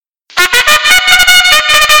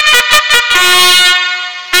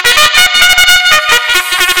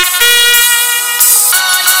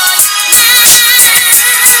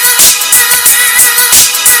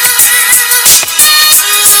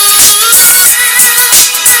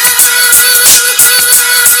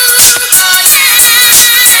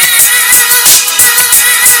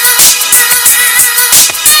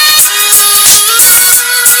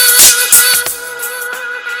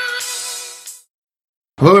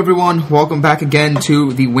Hello, everyone. Welcome back again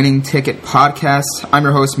to the Winning Ticket Podcast. I'm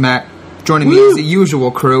your host, Matt. Joining me is the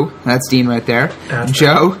usual crew. That's Dean right there. That's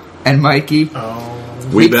Joe and Mikey.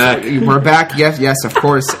 We're back. Yes, of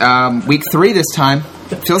course. Week 3 this time.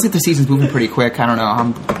 It feels like the season's moving pretty quick. I don't know.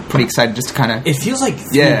 I'm pretty excited just to kind of... It feels like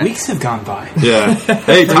 3 weeks have gone by. Yeah.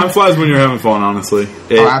 Hey, time flies when you're having fun, honestly.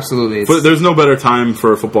 Absolutely. There's no better time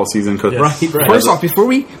for a football season. Cause Right. First off, before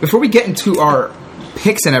we get into our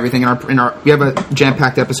picks and everything, we have a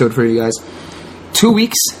jam-packed episode for you guys. 2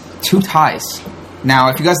 weeks, 2 ties. Now,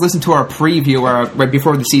 if you guys listened to our preview right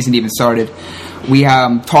before the season even started, we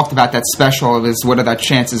talked about that special. It was what are the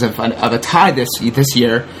chances of a tie this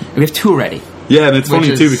year? And we have 2 already. Yeah, and it's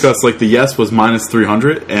funny too because like the yes was minus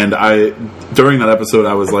 300, and during that episode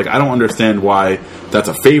I was like, I don't understand why that's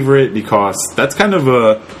a favorite because that's kind of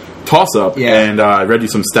a toss-up, and I read you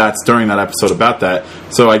some stats during that episode about that.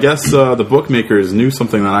 So I guess the bookmakers knew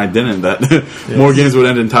something that I didn't, that more games would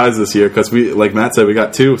end in ties this year because we, like Matt said, we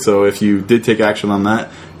got 2. So if you did take action on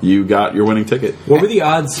that, you got your winning ticket. What were the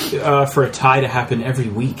odds for a tie to happen every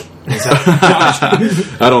week? Is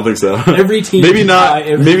that I don't think so. Every team, maybe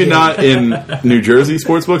not in New Jersey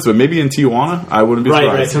sportsbooks, but maybe in Tijuana. I wouldn't be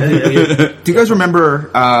surprised. Right. Do you guys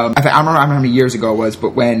remember? I don't remember how many years ago it was,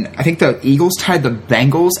 but when I think the Eagles tied the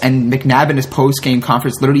Bengals, and McNabb in his post-game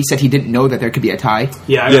conference literally said he didn't know that there could be a tie.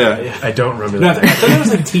 Yeah. I don't remember that. that. I thought it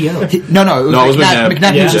was like T.O. No, it was McNabb.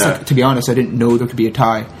 McNabb Yeah. was just like, to be honest, I didn't know there could be a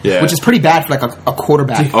tie, which is pretty bad for like a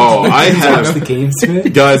quarterback. Oh, I have the games,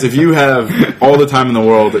 guys. If you have all the time in the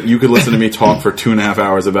world, you could listen to me talk for 2.5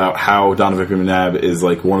 hours about how Donovan McNabb is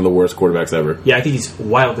like one of the worst quarterbacks ever. Yeah, I think he's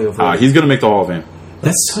wildly overrated. He's going to make the Hall of Fame.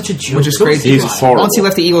 That's such a joke. Which is crazy. He's horrible. Once he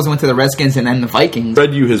left the Eagles and went to the Redskins and then the Vikings.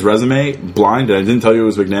 Read you his resume blind, and I didn't tell you it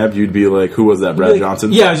was McNabb. You'd be like, "Who was that? Brad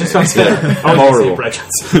Johnson?" Yeah, I was just about to say that. I was Horrible. going to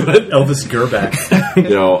say Brad Johnson. Elvis Gerback.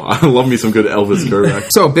 Yo, I love me some good Elvis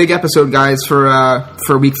Gerback. So, big episode, guys,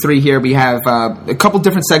 for week 3 here. We have a couple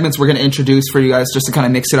different segments we're going to introduce for you guys just to kind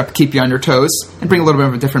of mix it up, keep you on your toes, and bring a little bit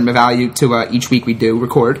of a different value to each week we do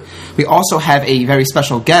record. We also have a very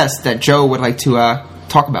special guest that Joe would like to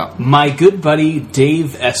talk about. My good buddy,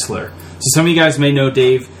 Dave Essler. So some of you guys may know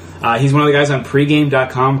Dave. He's one of the guys on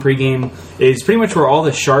pregame.com. Pregame is pretty much where all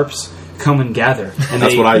the sharps come and gather. And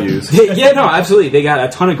That's what I use. Yeah, no, absolutely. They got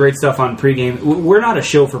a ton of great stuff on pregame. We're not a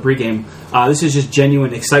show for pregame. This is just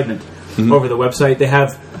genuine excitement over the website. They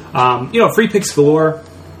have, free picks galore,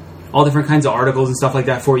 all different kinds of articles and stuff like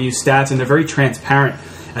that for you, stats, and they're very transparent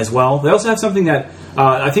as well. They also have something that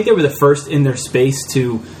I think they were the first in their space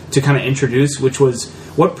to kind of introduce, which was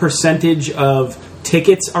what percentage of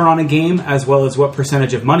tickets are on a game as well as what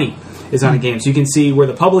percentage of money is on a game. So you can see where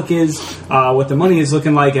the public is, what the money is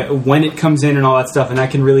looking like, when it comes in and all that stuff. And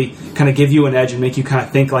that can really kind of give you an edge and make you kind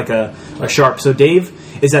of think like a sharp. So Dave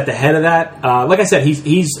is at the head of that. Like I said,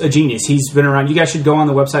 he's a genius. He's been around. You guys should go on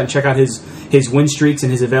the website and check out his win streaks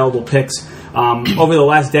and his available picks. Over the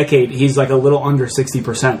last decade, he's like a little under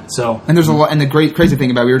 60%. So, and there's a lot. And the crazy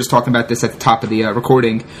thing about, we were just talking about this at the top of the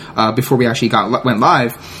recording before we actually went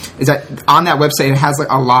live, is that on that website it has like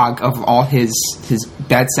a log of all his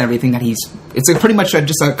bets and everything that it's like pretty much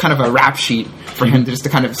just a kind of a rap sheet for him just to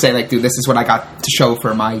kind of say like, dude, this is what I got to show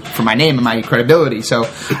for my name and my credibility. So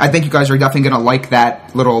I think you guys are definitely going to like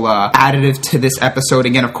that little additive to this episode.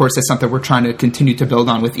 Again, of course, that's something we're trying to continue to build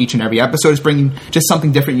on with each and every episode, is bringing just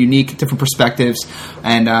something different, unique, different perspectives,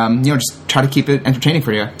 and just try to keep it entertaining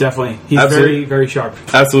for you. Definitely. He's very, very sharp.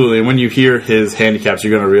 Absolutely. And when you hear his handicaps,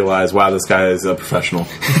 you're going to realize, wow, this guy is a professional.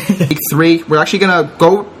 Week 3, we're actually going to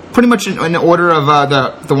go pretty much in order of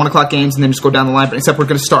the 1 o'clock games, and then just go down the line. But except we're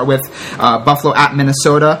going to start with Buffalo at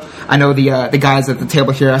Minnesota. I know the guys at the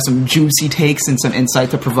table here have some juicy takes and some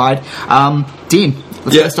insight to provide. Dean,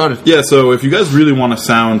 let's get started. Yeah, so if you guys really want to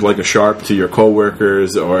sound like a sharp to your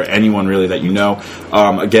coworkers or anyone really that you know,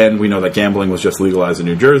 again, we know that gambling was just legalized in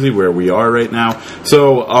New Jersey, where we are right now.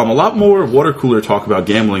 So a lot more water cooler talk about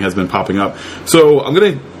gambling has been popping up. So I'm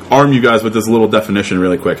going to arm you guys with this little definition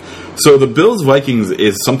really quick. So the Bills-Vikings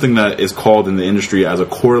is something that is called in the industry as a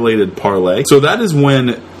correlated parlay. So that is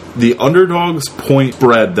when the underdog's point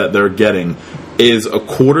spread that they're getting is a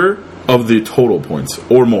quarter of the total points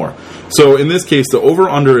or more. So in this case, the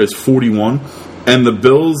over-under is 41, and the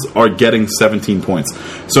Bills are getting 17 points.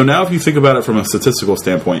 So now if you think about it from a statistical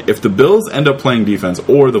standpoint, if the Bills end up playing defense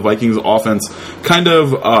or the Vikings offense kind of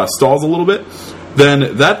stalls a little bit,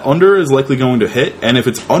 then that under is likely going to hit. And if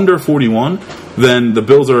it's under 41, then the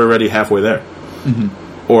Bills are already halfway there.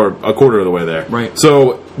 Mm-hmm. Or a quarter of the way there. Right.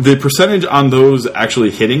 So the percentage on those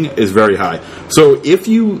actually hitting is very high. So if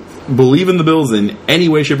you believe in the Bills in any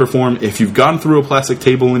way, shape, or form, if you've gone through a plastic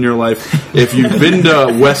table in your life, if you've been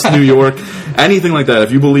to West New York, anything like that,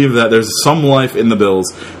 if you believe that there's some life in the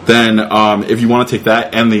Bills, then if you want to take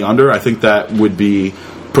that and the under, I think that would be,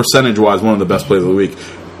 percentage-wise, one of the best plays of the week.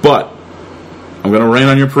 But I'm going to rain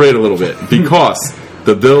on your parade a little bit because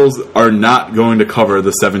the Bills are not going to cover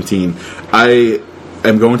the 17. I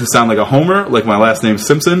am going to sound like a homer, like my last name's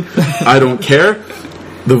Simpson. I don't care.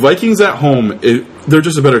 The Vikings at home, they're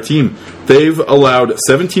just a better team. They've allowed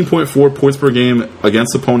 17.4 points per game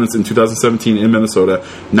against opponents in 2017 in Minnesota,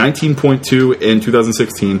 19.2 in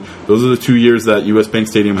 2016. Those are the 2 years that U.S. Bank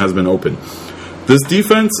Stadium has been open. This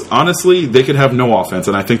defense, honestly, they could have no offense,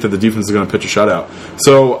 and I think that the defense is going to pitch a shutout.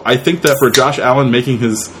 So I think that for Josh Allen making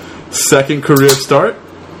his second career start,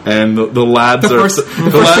 and the lads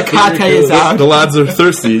the lads are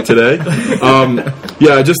thirsty today.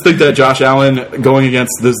 Yeah, I just think that Josh Allen going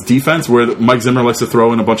against this defense where Mike Zimmer likes to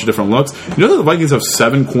throw in a bunch of different looks. You know that the Vikings have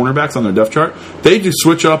 7 cornerbacks on their depth chart? They do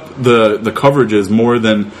switch up the coverages more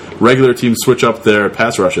than regular teams switch up their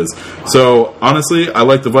pass rushes. So, honestly, I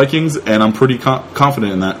like the Vikings, and I'm pretty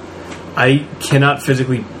confident in that. I cannot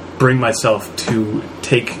physically bring myself to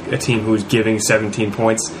take a team who's giving 17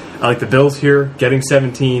 points. I like the Bills here, getting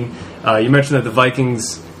 17. You mentioned that the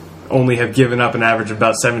Vikings only have given up an average of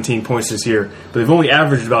about 17 points this year, but they've only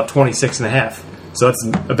averaged about 26.5. So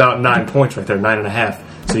that's about 9 points right there,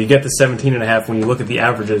 9.5. So you get the 17.5. When you look at the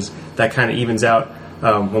averages, that kind of evens out.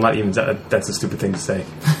 Well, not evens out. That's a stupid thing to say.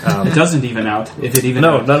 It doesn't even out. If it even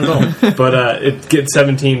no, out. not at all. But it get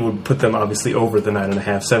 17 would put them obviously over the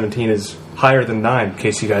 9.5. 17 is higher than 9. In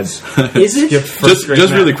case you guys is it just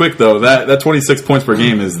really quick though, that 26 points per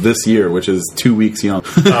game is this year, which is 2 weeks young.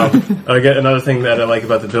 Again, another thing that I like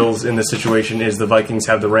about the Bills in this situation is the Vikings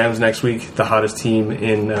have the Rams next week, the hottest team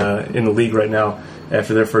in the league right now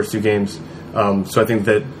after their first 2 games. So I think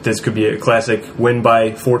that this could be a classic win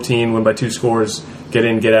by 14, win by 2 scores. Get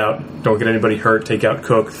in, get out. Don't get anybody hurt. Take out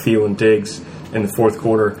Cook, Thielen, Diggs in the fourth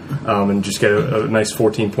quarter, and just get a nice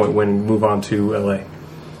 14-point win and move on to LA.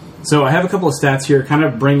 So I have a couple of stats here, kind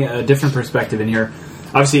of bring a different perspective in here.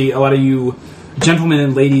 Obviously, a lot of you gentlemen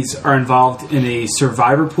and ladies are involved in a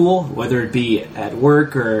survivor pool, whether it be at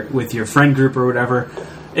work or with your friend group or whatever.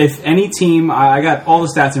 If any team, I got all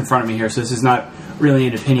the stats in front of me here, so this is not really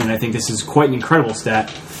an opinion. I think this is quite an incredible stat.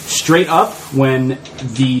 Straight up, when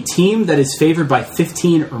the team that is favored by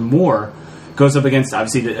 15 or more goes up against,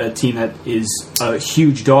 obviously, a team that is a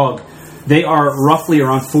huge dog, they are roughly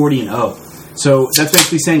around 40-0. So that's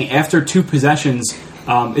basically saying after 2 possessions,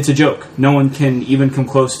 it's a joke. No one can even come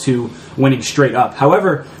close to winning straight up.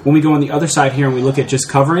 However, when we go on the other side here and we look at just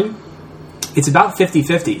covering, it's about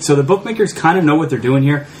 50-50. So the bookmakers kind of know what they're doing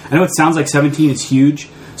here. I know it sounds like 17 is huge,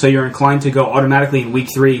 so you're inclined to go automatically in week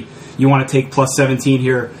 3. You want to take plus 17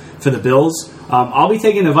 here for the Bills. I'll be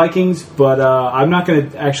taking the Vikings, but I'm not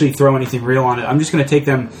going to actually throw anything real on it. I'm just going to take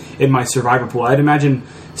them in my survivor pool. I'd imagine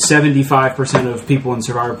 75% of people in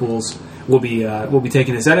survivor pools will be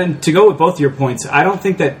taking this. And to go with both your points, I don't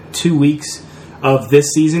think that 2 weeks of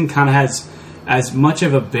this season kind of has as much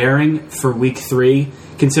of a bearing for week 3,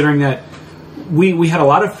 considering that we had a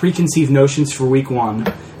lot of preconceived notions for week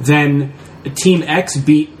 1. Then Team X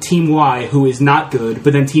beat Team Y, who is not good,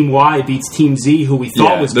 but then Team Y beats Team Z, who we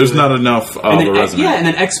thought was good. There's not enough of a resume. Yeah, and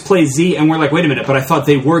then X plays Z, and we're like, wait a minute, but I thought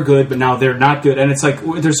they were good, but now they're not good. And it's like,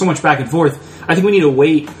 there's so much back and forth. I think we need to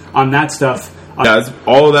wait on that stuff. Yeah,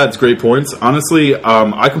 all of that's great points. Honestly,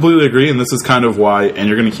 I completely agree, and this is kind of why, and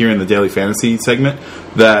you're going to hear in the Daily Fantasy segment,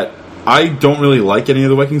 that I don't really like any of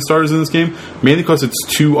the Viking starters in this game, mainly because it's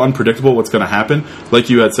too unpredictable what's going to happen. Like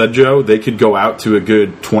you had said, Joe, they could go out to a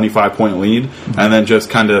good 25-point lead and then just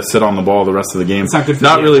kind of sit on the ball the rest of the game. It's not good for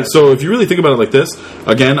Not really. So if you really think about it like this,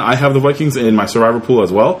 again, I have the Vikings in my survivor pool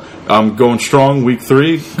as well. I'm going strong week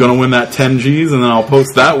 3, going to win that 10 Gs, and then I'll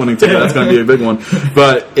post that winning ticket. That's going to be a big one.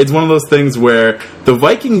 But it's one of those things where the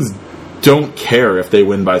Vikings don't care if they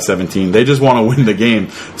win by 17. They just want to win the game.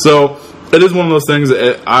 So it is one of those things.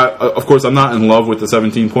 Of course, I'm not in love with the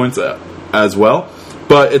 17 points as well,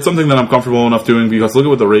 but it's something that I'm comfortable enough doing because look at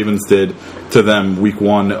what the Ravens did to them week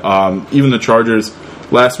 1. Even the Chargers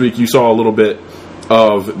last week, you saw a little bit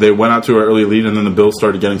of they went out to an early lead and then the Bills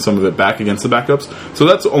started getting some of it back against the backups. So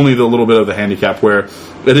that's only the little bit of the handicap where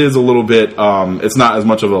it is a little bit. It's not as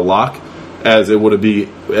much of a lock as it would have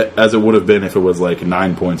been if it was like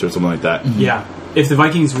 9 points or something like that. Yeah. If the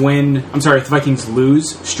Vikings if the Vikings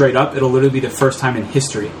lose straight up, it'll literally be the first time in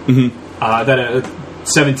history that a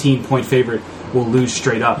 17-point favorite will lose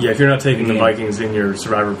straight up. Yeah, if you're not taking the Vikings in your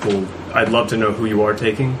survivor pool, I'd love to know who you are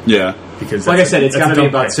taking. Yeah. Because like I said, it's got to be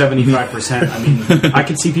about pick. 75%. I mean, I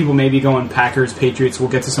could see people maybe going Packers, Patriots. We'll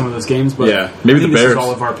get to some of those games, but Yeah, maybe I think the Bears. This is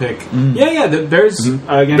all of our pick. Yeah, the Bears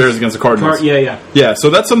Bears against the Cardinals. Yeah.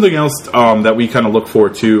 So that's something else that we kind of look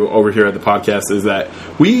forward to over here at the podcast is that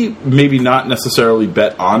we maybe not necessarily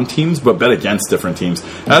bet on teams, but bet against different teams.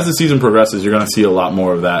 As the season progresses, you're going to see a lot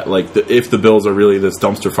more of that. Like if the Bills are really this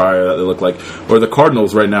dumpster fire that they look like, or the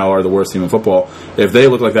Cardinals right now are the worst team in football, if they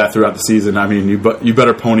look like that throughout the season, I mean, you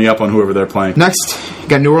better pony up on whoever they're playing. Next, you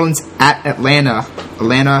got New Orleans at Atlanta.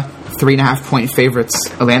 Atlanta, 3.5-point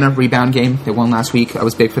favorites. Atlanta, rebound game. They won last week. That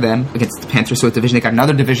was big for them against the Panthers. So division, they got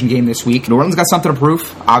another division game this week. New Orleans got something to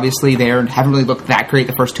prove. Obviously, they haven't really looked that great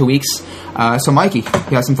the first 2 weeks. So, Mikey,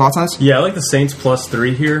 you got some thoughts on this? Yeah, I like the Saints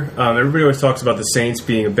 +3 here. Everybody always talks about the Saints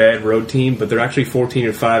being a bad road team, but they're actually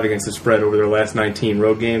 14-5 against the spread over their last 19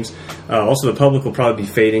 road games. Also, the public will probably be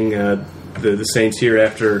fading the Saints here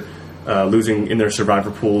after losing in their survivor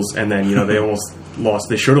pools, and then they almost lost.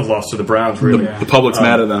 They should have lost to the Browns. Really, The public's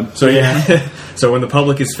mad at them. So yeah, so when the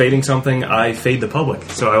public is fading something, I fade the public.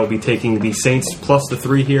 So I will be taking the Saints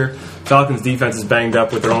 +3 here. Falcons defense is banged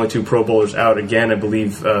up with their only 2 Pro Bowlers out again. I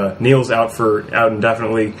believe Neal's out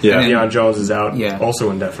indefinitely. Yeah. Deion Jones is out also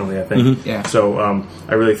indefinitely, I think. Mm-hmm. Yeah. So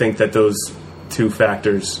I really think that those 2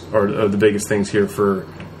 factors are the biggest things here for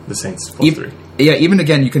the Saints +3. Yeah, even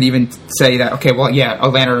again, you can even say that, okay, well, yeah,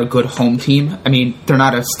 Atlanta are a good home team. I mean, they're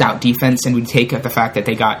not a stout defense, and we take the fact that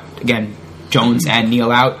they got, again, Jones and Neal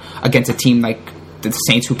out against a team like the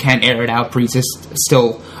Saints who can air it out. Breeze is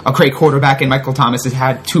still a great quarterback, and Michael Thomas has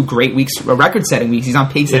had 2 great weeks, record-setting weeks. He's on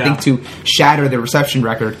pace, I think, to shatter the reception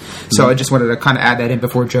record. So I just wanted to kind of add that in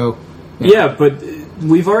before Joe. Yeah, but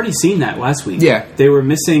we've already seen that last week. Yeah. They were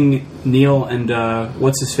missing Neal and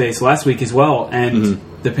what's-his-face last week as well, and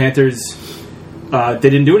the Panthers... they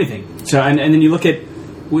didn't do anything. So, and then you look at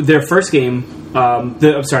their first game.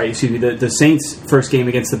 The Saints' first game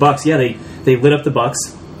against the Bucs. Yeah, they lit up the Bucs,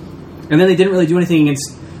 and then they didn't really do anything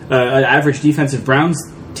against an average defensive Browns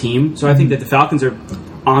team. So I think that the Falcons are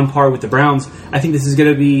on par with the Browns. I think this is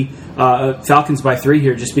going to be Falcons by 3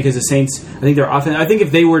 here, just because the Saints. I think they're often. I think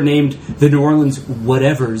if they were named the New Orleans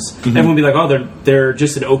whatevers, everyone would be like, oh, they're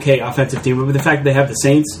just an okay offensive team. But with the fact that they have the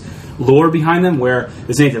Saints lore behind them, where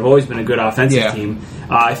the Saints have always been a good offensive team,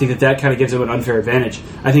 I think that kind of gives them an unfair advantage.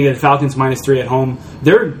 I think that the Falcons -3 at home,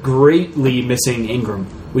 they're greatly missing Ingram.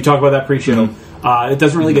 We talked about that pre-show. It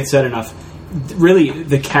doesn't really get said enough. Really,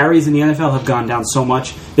 the carries in the NFL have gone down so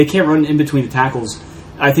much. They can't run in between the tackles.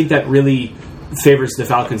 I think that really favors the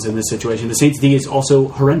Falcons in this situation. The Saints D is also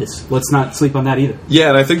horrendous. Let's not sleep on that either. Yeah,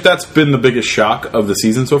 and I think that's been the biggest shock of the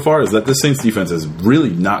season so far, is that the Saints defense is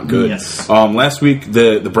really not good. Yes. Last week,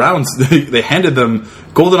 the Browns, they handed them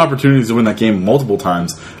golden opportunities to win that game multiple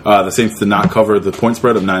times. The Saints did not cover the point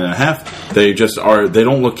spread of 9.5. They just they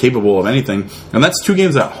don't look capable of anything. And that's 2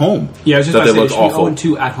 games at home. Yeah, I was just that about they to say, look it should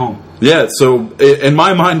be awful. 0-2 at home. Yeah, so in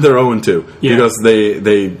my mind, they're 0-2 because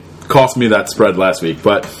they cost me that spread last week.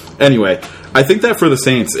 But anyway, I think that for the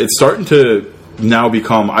Saints, it's starting to now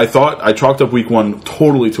become... I thought I chalked up week 1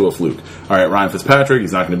 totally to a fluke. All right, Ryan Fitzpatrick,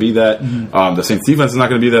 he's not going to be that. The Saints defense is not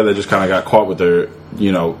going to be that. They just kind of got caught with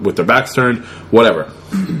their backs turned, whatever.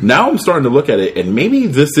 Now I'm starting to look at it, and maybe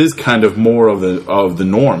this is kind of more of the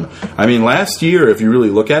norm. I mean, last year, if you really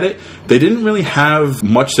look at it, they didn't really have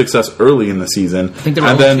much success early in the season. I think they were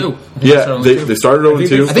 0-2. They started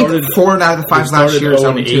 0-2. I think 4 out of the 5 last year is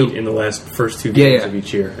 0-2 in the last first 2 games of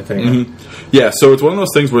each year, I think. Yeah, so it's one of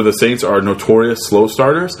those things where the Saints are notorious slow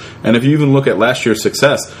starters, and if you even look at last year's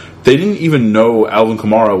success, they didn't even know Alvin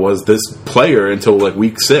Kamara was this player until like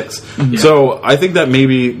week 6. So I think that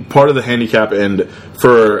maybe part of the handicap, and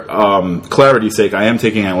for clarity's sake, I am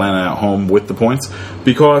taking Atlanta at home with the points,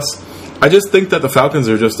 because I just think that the Falcons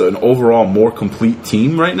are just an overall more complete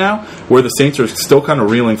team right now, where the Saints are still kind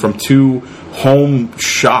of reeling from 2 home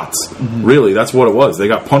shots. Really, that's what it was. They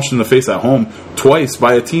got punched in the face at home twice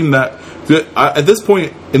by a team that, at this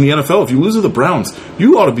point in the NFL, if you lose to the Browns,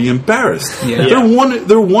 you ought to be embarrassed. They're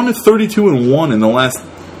 1-32-1 in the last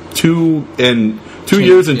 2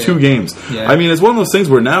 years and 2 games. I mean, it's one of those things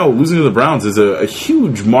where now losing to the Browns is a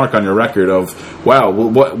huge mark on your record of, wow,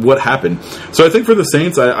 what happened? So I think for the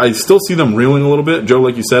Saints, I still see them reeling a little bit. Joe,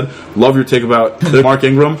 like you said, love your take about Mark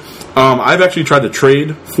Ingram. I've actually tried to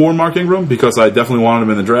trade for Mark Ingram because I definitely wanted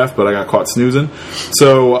him in the draft, but I got caught snoozing.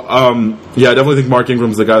 So, I definitely think Mark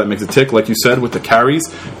Ingram's the guy that makes it tick. Like you said, with the carries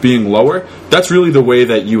being lower, that's really the way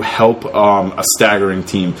that you help a staggering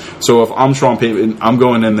team. So if I'm Sean Payton, I'm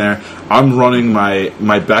going in there, I'm running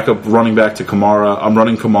my backup running back to Kamara, I'm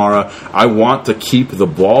running Kamara. I want to keep the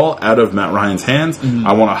ball out of Matt Ryan's hands.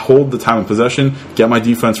 I want to hold the time of possession, get my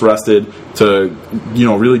defense rested to,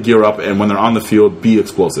 really gear up, and when they're on the field, be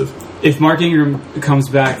explosive. If Mark Ingram comes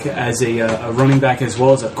back as a running back as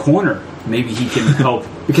well as a corner, maybe he can help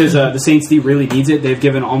because the Saints D really needs it. They've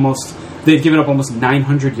given up almost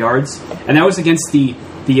 900 yards, and that was against the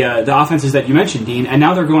offenses that you mentioned, Dean. And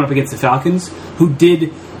now they're going up against the Falcons, who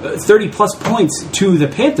did 30-plus points to the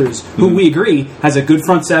Panthers, who we agree has a good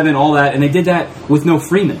front seven, all that, and they did that with no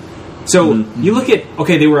Freeman. So you look at,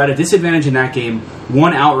 they were at a disadvantage in that game,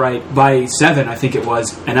 won outright by 7, I think it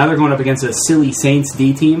was, and now they're going up against a silly Saints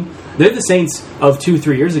D team. They're the Saints of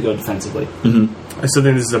 2-3 years ago defensively. I still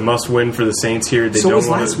think this is a must-win for the Saints here. They don't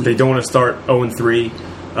want to start 0-3.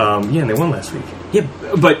 And they won last week. Yeah,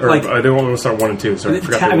 but they won't want to start 1-2. Sorry, I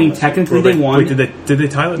forgot. Technically they won. Wait, did they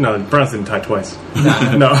tie it? No, the Browns didn't tie twice.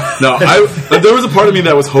 No. There was a part of me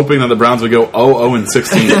that was hoping that the Browns would go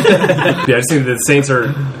 0-16. Yeah, I just think that the Saints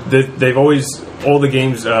they've always, all the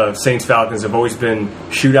games, Saints Falcons have always been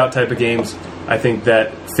shootout type of games. I think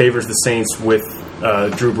that favors the Saints with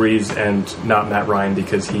Drew Brees and not Matt Ryan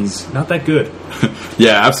because he's not that good.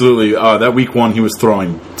 Yeah, absolutely. That week 1, he was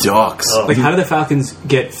throwing ducks. How did the Falcons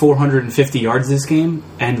get 450 yards this game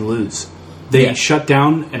and lose? They shut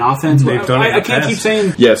down an offense. I can't keep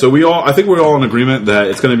saying. Yeah, so I think we're all in agreement that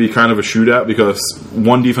it's going to be kind of a shootout because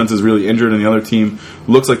one defense is really injured and the other team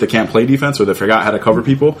looks like they can't play defense or they forgot how to cover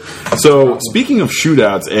people. So speaking of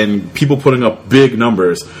shootouts and people putting up big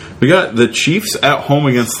numbers, we got the Chiefs at home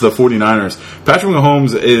against the 49ers. Patrick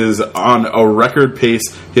Mahomes is on a record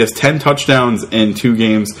pace. He has 10 touchdowns in 2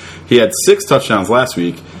 games. He had 6 touchdowns last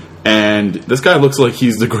week. And this guy looks like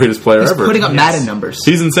he's the greatest player ever. He's putting up Madden numbers.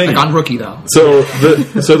 He's insane. On rookie, though. So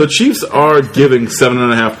the Chiefs are giving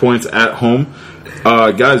 7.5 points at home.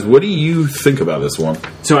 Guys, what do you think about this one?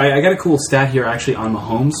 So I got a cool stat here actually on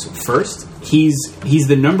Mahomes first. He's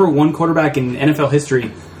the number 1 quarterback in NFL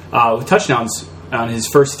history with touchdowns on his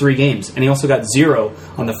first 3 games, and he also got 0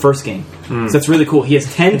 on the first game. So that's really cool. He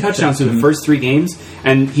has 10 touchdowns through the first 3 games,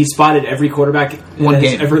 and he spotted every quarterback that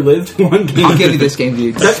has ever lived. 1 game. I'll give you this game,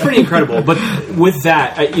 dude. That's pretty incredible. But with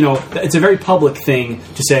that, it's a very public thing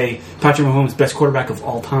to say Patrick Mahomes best quarterback of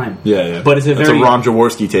all time. Yeah. But it's a Ron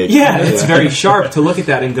Jaworski take. Yeah, it's very sharp to look at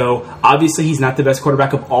that and go, obviously he's not the best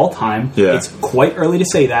quarterback of all time. Yeah. It's quite early to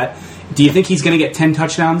say that. Do you think he's going to get 10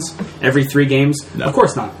 touchdowns every 3 games? No. Of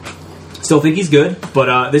course not. Still think he's good,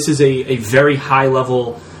 but this is a very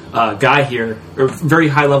high-level guy here, or very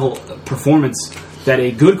high-level performance that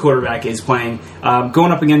a good quarterback is playing,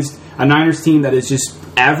 going up against a Niners team that is just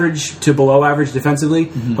average to below average defensively.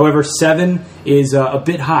 However, 7 is a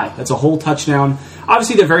bit high. That's a whole touchdown.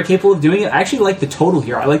 Obviously, they're very capable of doing it. I actually like the total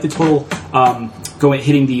here. I like the total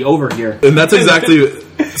hitting the over here. And that's exactly...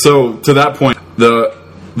 So, to that point,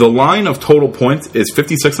 the line of total points is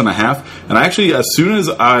 56.5, and I actually, as soon as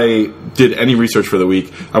I did any research for the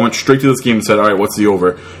week, I went straight to this game and said, all right, what's the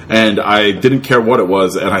over? And I didn't care what it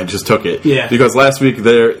was, and I just took it. Yeah. Because last week,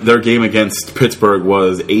 their game against Pittsburgh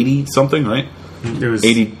was 80-something, right? It was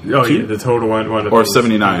 80. Oh, yeah, the total one or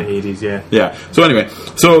 79. In the 80s, yeah. Yeah. So anyway,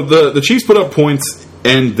 the Chiefs put up points,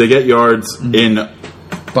 and they get yards in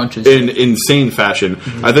bunches in insane fashion.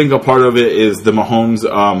 I think a part of it is the Mahomes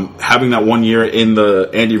having that 1 year in the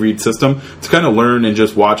Andy Reid system to kind of learn and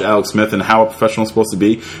just watch Alex Smith and how a professional is supposed to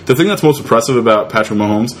be. The thing that's most impressive about Patrick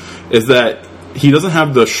Mahomes is that he doesn't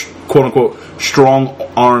have the quote-unquote strong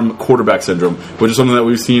arm quarterback syndrome, which is something that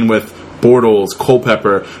we've seen with Bortles,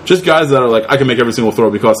 Culpepper, just guys that are like, I can make every single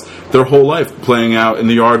throw because their whole life playing out in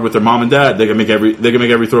the yard with their mom and dad, they can make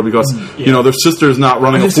every throw because their sister's not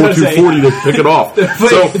running a 4.240 to pick it off.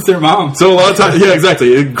 So it's their mom. So a lot of times, yeah,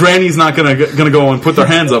 exactly. Granny's not gonna go and put their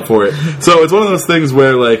hands up for it. So it's one of those things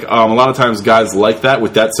where like a lot of times guys like that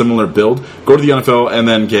with that similar build go to the NFL and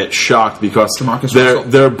then get shocked because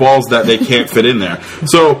they're balls that they can't fit in there.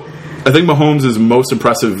 So I think Mahomes' most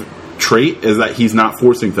impressive trait is that he's not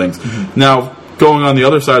forcing things. Now, going on the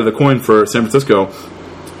other side of the coin for San Francisco,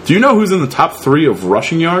 do you know who's in the top 3 of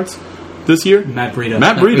rushing yards this year? Matt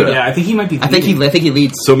Breida. Yeah, I think he might be leading. I think he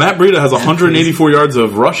leads. So Matt Breida has 184 yards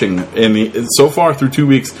of rushing so far through 2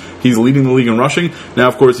 weeks. He's leading the league in rushing. Now,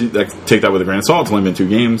 of course, take that with a grain of salt. It's only been 2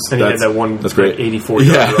 games. And he had that one. That's great.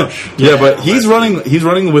 84-yard rush. Yeah, but he's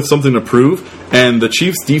running with something to prove. And the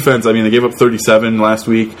Chiefs' defense, I mean, they gave up 37 last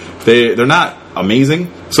week. They're not amazing.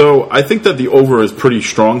 So I think that the over is pretty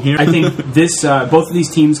strong here. I think both of these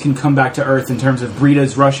teams can come back to earth in terms of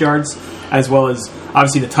Breida's rush yards, as well as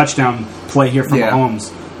obviously the touchdown play here from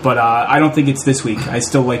Mahomes. But I don't think it's this week. I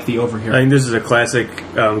still like the over here. I think this is a classic,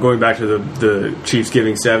 going back to the Chiefs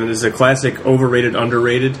giving 7, this is a classic overrated,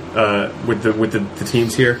 underrated with the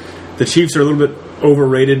teams here. The Chiefs are a little bit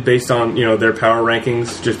overrated based on their power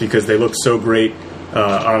rankings, just because they look so great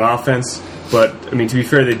on offense. But I mean, to be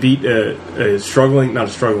fair, they beat a struggling, not a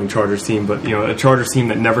struggling Chargers team, but a Chargers team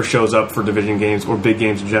that never shows up for division games or big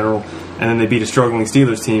games in general. And then they beat a struggling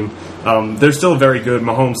Steelers team. They're still very good.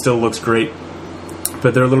 Mahomes still looks great,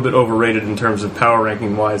 but they're a little bit overrated in terms of power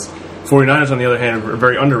ranking wise. 49ers, on the other hand, are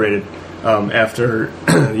very underrated. After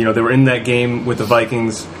they were in that game with the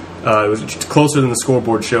Vikings, it was closer than the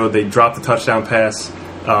scoreboard showed. They dropped the touchdown pass.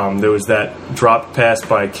 There was that dropped pass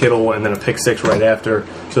by Kittle and then a pick six right after.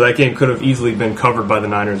 So that game could have easily been covered by the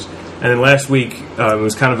Niners. And then last week, it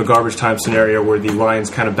was kind of a garbage time scenario where the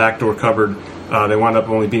Lions kind of backdoor covered. They wound up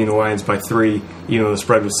only beating the Lions by 3, even though the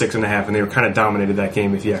spread was 6.5, and they were kind of dominated that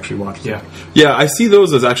game if you actually watched it. Yeah, I see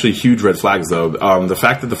those as actually huge red flags, though. The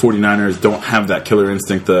fact that the 49ers don't have that killer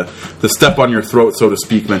instinct, the step on your throat, so to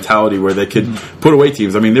speak, mentality where they could put away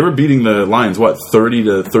teams. I mean, they were beating the Lions,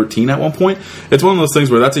 30-13 at one point? It's one of those things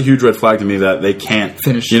where that's a huge red flag to me that they can't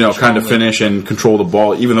finish, finish and control the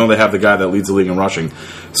ball, even though they have the guy that leads the league in rushing.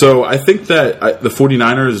 So I think that the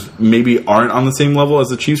 49ers maybe aren't on the same level as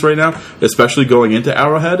the Chiefs right now, especially going into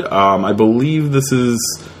Arrowhead. I believe this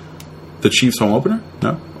is the Chiefs' home opener?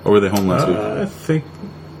 No? Or were they home last week? I think...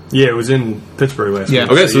 Yeah, it was in Pittsburgh last week.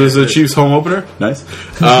 Okay, so this is the Chiefs' home opener. Nice.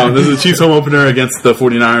 This is the Chiefs' home opener against the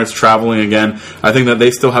 49ers traveling again. I think that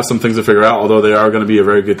they still have some things to figure out, although they are going to be a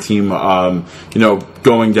very good team,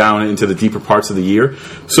 going down into the deeper parts of the year.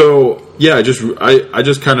 So, yeah, I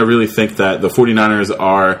just kind of really think that the 49ers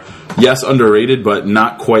are, yes, underrated, but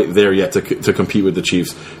not quite there yet to compete with the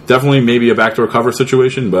Chiefs. Definitely maybe a backdoor cover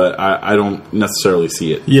situation, but I don't necessarily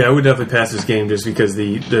see it. Yeah, I would definitely pass this game just because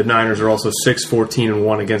the Niners are also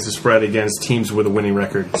 6-14-1 against the spread against teams with a winning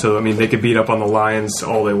record. So, I mean, they could beat up on the Lions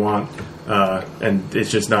all they want, and it's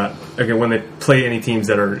just not... Again, when they play any teams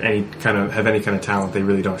that are have any kind of talent, they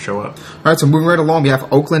really don't show up. All right, so moving right along, we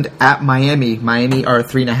have Oakland at Miami. Miami are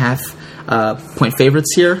 3.5 point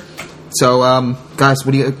favorites here. So, guys,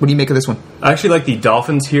 what do you make of this one? I actually like the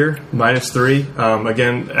Dolphins here, -3.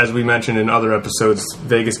 Again, as we mentioned in other episodes,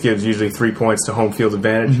 Vegas gives usually 3 points to home field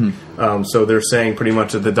advantage. So they're saying pretty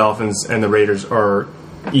much that the Dolphins and the Raiders are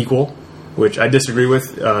equal, which I disagree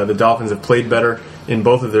with. The Dolphins have played better in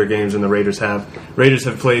both of their games than the Raiders have. Raiders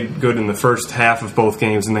have played good in the first half of both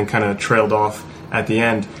games and then kind of trailed off at the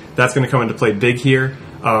end. That's going to come into play big here,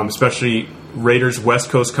 especially Raiders West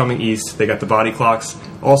Coast coming east. They got the body clocks.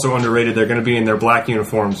 Also underrated, they're going to be in their black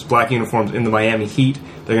uniforms in the Miami Heat.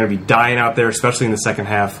 They're going to be dying out there, especially in the second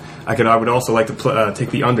half. I would also like to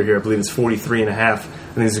take the under here. I believe it's 43.5.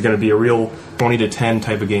 I think this is going to be a real 20-10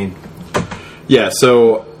 type of game. Yeah,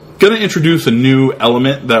 so going to introduce a new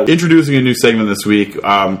introducing a new segment this week,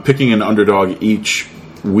 picking an underdog each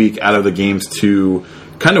week out of the games to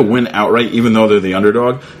kind of win outright, even though they're the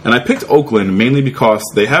underdog. And I picked Oakland mainly because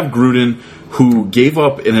they have Gruden, who gave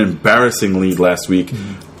up an embarrassing lead last week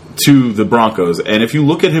to the Broncos. And if you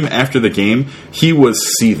look at him after the game, he was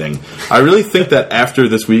seething. I really think that after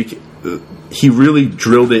this week, he really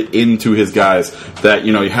drilled it into his guys that,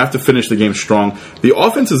 you have to finish the game strong. The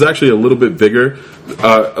offense is actually a little bit bigger,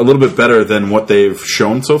 a little bit better than what they've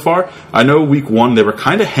shown so far. I know week 1 they were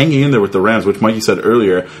kind of hanging in there with the Rams, which Mikey said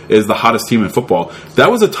earlier is the hottest team in football.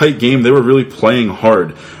 That was a tight game. They were really playing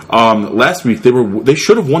hard. Last week they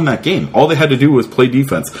should have won that game. All they had to do was play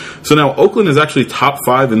defense. So now Oakland is actually top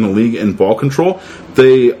 5 in the league in ball control.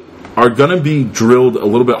 They are going to be drilled a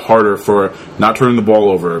little bit harder for not turning the ball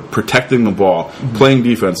over, protecting the ball, playing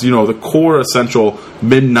defense. The core essential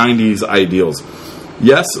mid-90s ideals.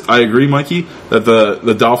 Yes, I agree, Mikey, that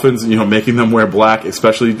the Dolphins, making them wear black,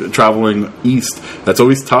 especially traveling east, that's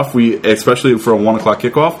always tough. Especially for a 1 o'clock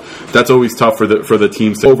kickoff, that's always tough for the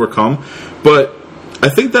teams to overcome. But I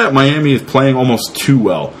think that Miami is playing almost too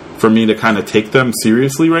well for me to kind of take them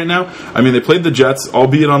seriously right now. I mean, they played the Jets,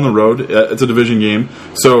 albeit on the road. It's a division game,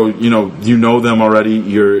 so you know them already.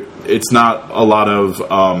 It's not a lot of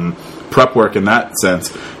prep work in that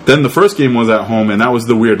sense. Then the first game was at home, and that was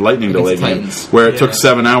the weird lightning delay game where it took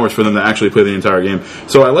 7 hours for them to actually play the entire game.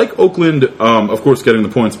 So I like Oakland, of course, getting the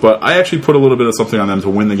points, but I actually put a little bit of something on them to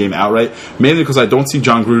win the game outright, mainly because I don't see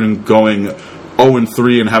John Gruden going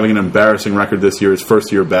 0-3 and having an embarrassing record this year, his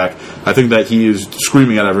first year back. I think that he is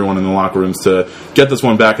screaming at everyone in the locker rooms to get this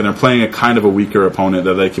one back, and they're playing a kind of a weaker opponent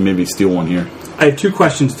that they can maybe steal one here. I have 2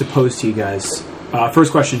 questions to pose to you guys.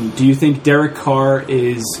 First question, do you think Derek Carr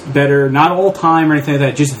is better, not all time or anything like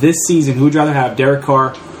that, just this season? Who would you rather have, Derek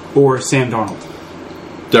Carr or Sam Darnold?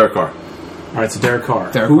 Derek Carr. All right, so Derek Carr.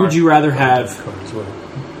 Who would you rather have?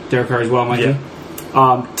 Derek Carr as well, Mikey? Yeah.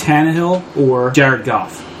 Tannehill or Jared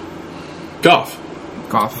Goff? Goff.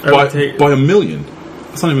 By a million.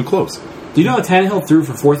 That's not even close. Do you know that Tannehill threw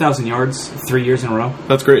for 4,000 yards 3 years in a row?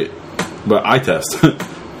 That's great. But eye test.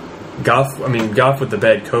 Goff with the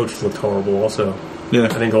bad coach looked horrible also. Yeah.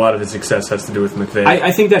 I think a lot of his success has to do with McVay.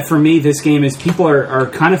 I think that for me, this game is people are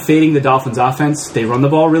kind of fading the Dolphins' offense. They run the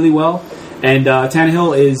ball really well, and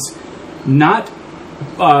Tannehill is not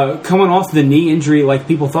coming off the knee injury like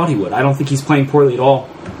people thought he would. I don't think he's playing poorly at all.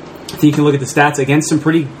 I think you can look at the stats against some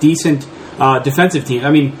pretty decent defensive teams.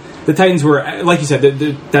 I mean, the Titans were, like you said,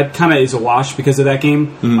 that kind of is a wash because of that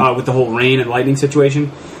game with the whole rain and lightning situation.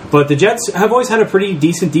 But the Jets have always had a pretty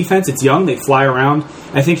decent defense. It's young; they fly around.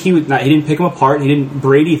 I think he didn't pick them apart. He didn't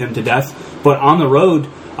Brady them to death. But on the road,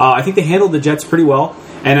 I think they handled the Jets pretty well.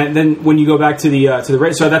 And then when you go back to the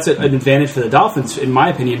Raiders, so that's an advantage for the Dolphins, in my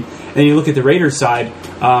opinion. And then you look at the Raiders side.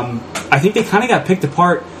 I think they kind of got picked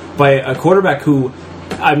apart by a quarterback who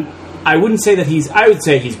I wouldn't say that I would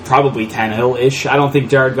say he's probably Tannehill-ish. I don't think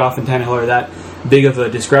Jared Goff and Tannehill are that big of a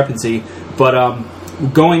discrepancy. But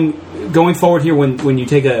going forward here, when you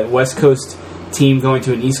take a West Coast team going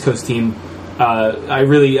to an East Coast team, I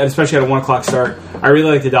really, especially at a 1 o'clock start, I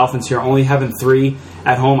really like the Dolphins here, only having 3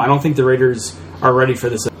 at home. I don't think the Raiders are ready for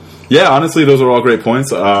this. Yeah, honestly, those are all great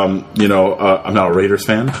points. I'm not a Raiders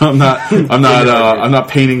fan. I'm not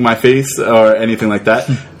painting my face or anything like that.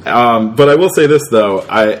 But I will say this though,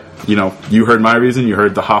 you heard my reason, you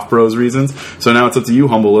heard the Hofbros reasons. So now it's up to you,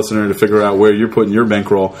 humble listener, to figure out where you're putting your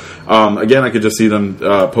bankroll. Again, I could just see them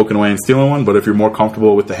poking away and stealing one. But if you're more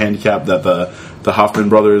comfortable with the handicap that the Hoffman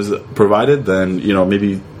brothers provided, then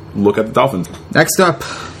maybe look at the Dolphins. Next up,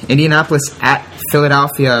 Indianapolis at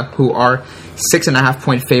Philadelphia, who are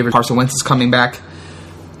 6.5-point favorites. Carson Wentz is coming back.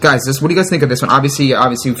 Guys, what do you guys think of this one? Obviously,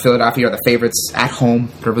 Philadelphia are the favorites at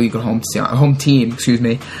home. They're a really good home team. Excuse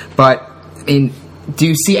me. But do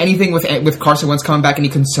you see anything with Carson Wentz coming back? Any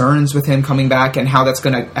concerns with him coming back, and how that's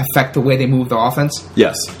going to affect the way they move the offense?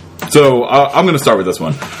 Yes. So I'm going to start with this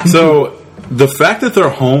one. So the fact that they're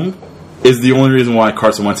home is the only reason why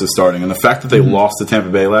Carson Wentz is starting, and the fact that they lost to Tampa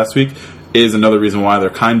Bay last week is another reason why they're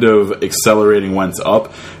kind of accelerating Wentz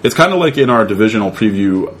up. It's kind of like in our divisional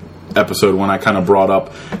preview episode when I kind of brought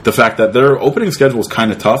up the fact that their opening schedule is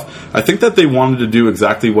kind of tough. I think that they wanted to do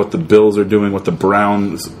exactly what the Bills are doing, what the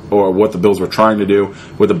Browns, or what the Bills were trying to do,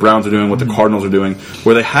 what the Browns are doing, what the Cardinals are doing,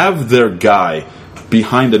 where they have their guy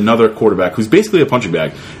behind another quarterback who's basically a punching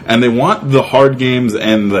bag. And they want the hard games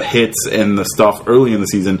and the hits and the stuff early in the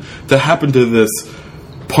season to happen to this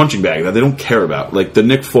punching bag that they don't care about, like the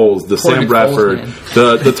Nick Foles, the Sam Bradford,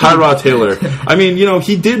 the Tyrod Taylor. I mean,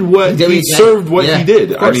 he did what he served. What he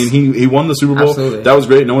did. I mean, he won the Super Bowl. Absolutely. That was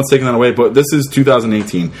great. No one's taking that away. But this is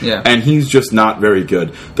 2018, and he's just not very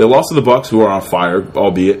good. They lost to the Bucs, who are on fire,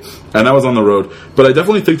 albeit, and that was on the road. But I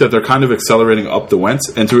definitely think that they're kind of accelerating up the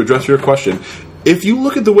Wentz. And to address your question, if you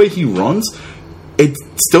look at the way he runs, it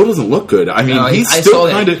still doesn't look good. I mean, he's still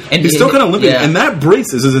kind of limping, and that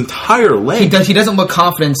brace is his entire leg. He doesn't look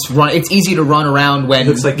confident. It's easy to run around when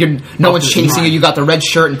no one's chasing you. You got the red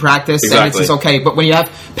shirt in practice, and it's just okay. But when you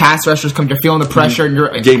have pass rushers come, you're feeling the pressure, and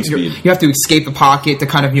you have to escape the pocket to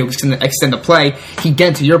kind of extend the play.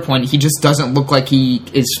 Again, to your point, he just doesn't look like he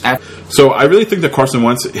is. So I really think that Carson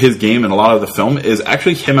Wentz, his game and a lot of the film is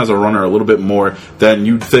actually him as a runner a little bit more than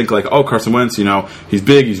you'd think. Like, oh, Carson Wentz, he's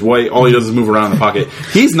big, he's white, all he does is move around in the pocket.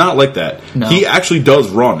 He's not like that. No. He actually does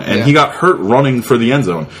run, and he got hurt running for the end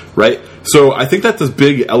zone, right? So I think that's this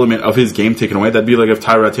big element of his game taken away. That'd be like if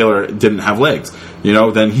Tyrod Taylor didn't have legs,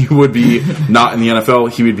 then he would be not in the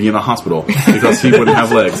NFL. He would be in a hospital because he wouldn't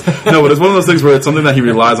have legs. No, but it's one of those things where it's something that he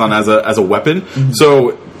relies on as a weapon. Mm-hmm.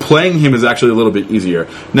 So playing him is actually a little bit easier.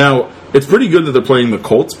 Now, it's pretty good that they're playing the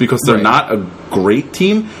Colts because they're not a great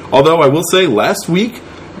team. Although I will say last week,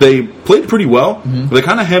 they played pretty well. Mm-hmm. They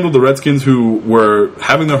kind of handled the Redskins, who were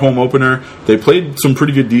having their home opener. They played some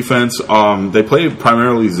pretty good defense. They played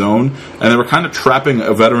primarily zone, and they were kind of trapping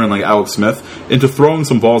a veteran like Alex Smith into throwing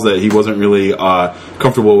some balls that he wasn't really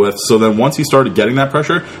comfortable with. So then once he started getting that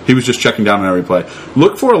pressure, he was just checking down on every play.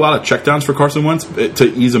 Look for a lot of checkdowns for Carson Wentz to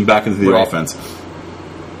ease him back into the offense.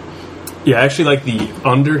 Yeah, I actually like the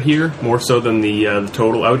under here more so than the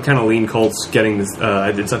total. I would kind of lean Colts getting this.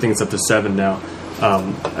 I think it's up to 7 now.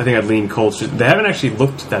 I think I'd lean Colts. They haven't actually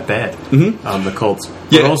looked that bad, the Colts.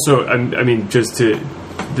 But also, I mean, just to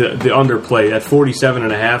the underplay at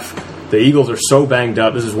 47.5, the Eagles are so banged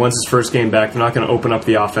up. This is Wentz's first game back. They're not going to open up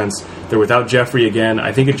the offense. They're without Jeffrey again.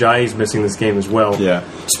 I think Ajayi's missing this game as well. Yeah,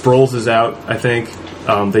 Sproles is out, I think.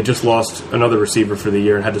 They just lost another receiver for the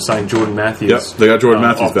year and had to sign Jordan Matthews. Yep, they got Jordan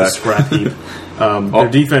Matthews off back. The scrap heap. Their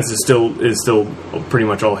defense is still pretty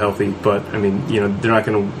much all healthy, but I mean, they're not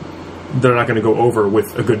going to they're not going to go over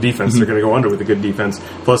with a good defense. They're going to go under with a good defense.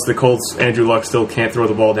 Plus, the Colts, Andrew Luck still can't throw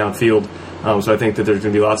the ball downfield. So I think that there's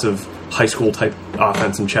going to be lots of high school type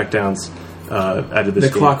offense and checkdowns out of this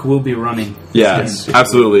game. The clock will be running. Yeah, Yes.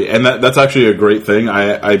 absolutely. And that's actually a great thing.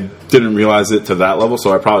 I didn't realize it to that level,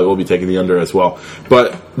 so I probably will be taking the under as well.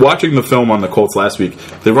 But watching the film on the Colts last week,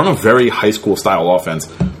 they run a very high school style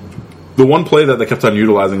offense. The one play that they kept on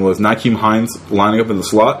utilizing was Nyheim Hines lining up in the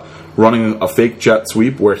slot, running a fake jet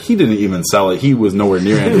sweep where he didn't even sell it. He was nowhere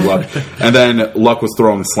near Andrew Luck. And then Luck was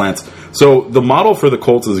throwing slants. So the model for the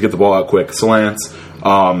Colts is get the ball out quick. Slants.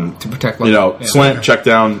 To protect Luck. Slant, check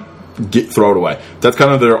down, throw it away. That's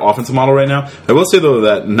kind of their offensive model right now. I will say, though,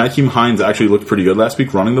 that Nyheim Hines actually looked pretty good last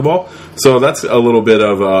week running the ball. So that's a little bit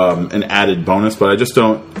of an added bonus, but I just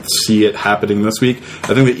don't see it happening this week.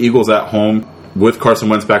 I think the Eagles at home, with Carson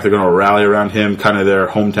Wentz back, they're going to rally around him, kind of their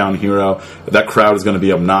hometown hero. That crowd is going to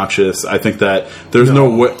be obnoxious. I think that there's no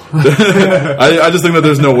way. I just think that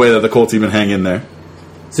there's no way that the Colts even hang in there.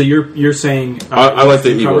 So you're saying I like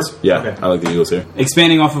the Eagles. Cover? Yeah, Okay. I like the Eagles here.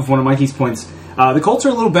 Expanding off of one of Mikey's points, the Colts are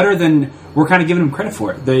a little better than we're kind of giving them credit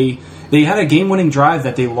for. They had a game-winning drive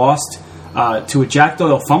that they lost to a Jack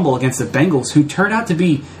Doyle fumble against the Bengals, who turned out to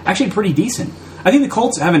be actually pretty decent. I think the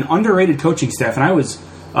Colts have an underrated coaching staff, and I was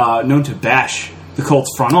known to bash the Colts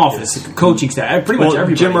front office, coaching staff, pretty much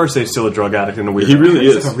everybody. Jim Irsay's still a drug addict in a weird He way. really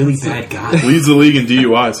He's is. like a really bad guy. Leads the league in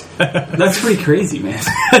DUIs. That's pretty crazy, man.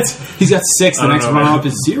 He's got 6. The I don't next know, runner man. up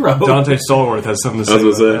is 0. Dante Stallworth has something to say I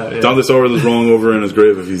was going to about say, that. Yeah. Dante Stallworth is rolling over in his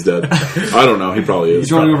grave if he's dead. I don't know. He probably is.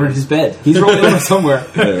 He's rolling over in his bed. He's rolling over somewhere.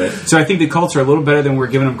 Yeah, right. So I think the Colts are a little better than we're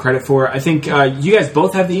giving them credit for. I think you guys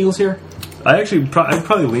both have the Eagles here. I'd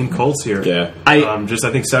probably lean Colts here. Yeah. I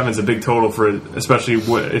think 7's a big total for, especially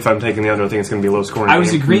if I'm taking the under. I think it's going to be a low scoring. I was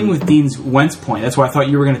game. agreeing with Dean's Wentz point. That's why I thought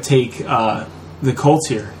you were going to take the Colts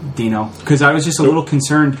here, Dino, because I was just a little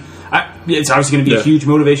concerned. It's obviously going to be a huge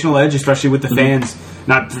motivational edge, especially with the fans.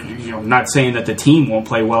 Not saying that the team won't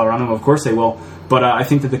play well around them. Of course they will. But I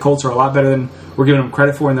think that the Colts are a lot better than we're giving them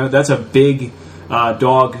credit for, and that's a big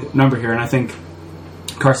dog number here. And I think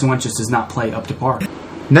Carson Wentz just does not play up to par.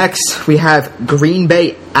 Next, we have Green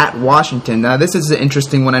Bay at Washington. Now, this is an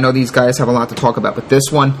interesting one. I know these guys have a lot to talk about, but this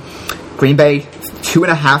one, Green Bay,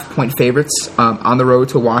 2.5-point favorites on the road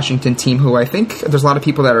to a Washington team who I think there's a lot of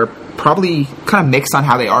people that are probably kind of mixed on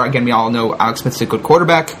how they are. Again, we all know Alex Smith's a good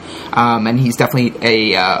quarterback, and he's definitely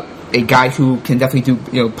a guy who can definitely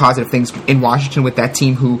do positive things in Washington with that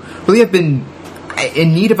team who really have been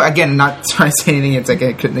in need of, again, I'm not trying to say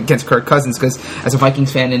anything against Kirk Cousins, because as a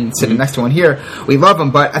Vikings fan and sitting next to one here, we love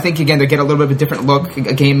him, but I think, again, they get a little bit of a different look,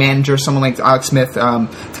 a game manager, someone like Alex Smith, to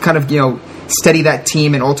kind of, steady that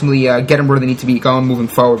team and ultimately get them where they need to be going moving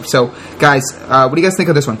forward. So, guys, what do you guys think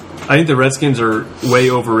of this one? I think the Redskins are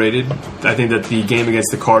way overrated. I think that the game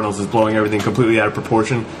against the Cardinals is blowing everything completely out of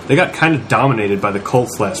proportion. They got kind of dominated by the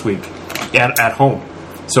Colts last week at home.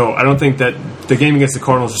 So I don't think that the game against the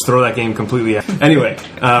Cardinals just throw that game completely out. Anyway,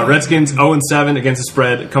 Redskins 0-7 against the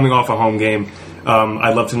spread, coming off a home game.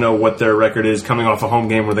 I'd love to know what their record is coming off a home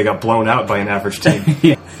game where they got blown out by an average team.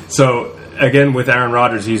 Yeah. So, again, with Aaron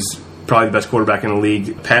Rodgers, he's probably the best quarterback in the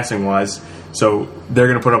league passing-wise. So they're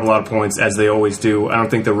going to put up a lot of points, as they always do. I don't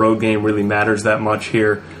think the road game really matters that much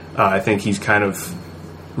here. I think he's kind of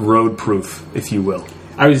road-proof, if you will.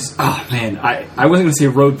 I wasn't going to say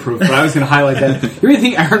road proof, but I was going to highlight that. You really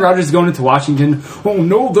think Aaron Rodgers is going into Washington? Oh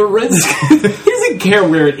no, the Redskins. He doesn't care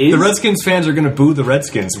where it is. The Redskins fans are going to boo the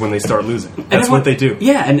Redskins when they start losing. That's what they do.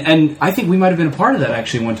 Yeah, and I think we might have been a part of that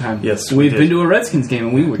actually one time. Yes, we've we been did. to a Redskins game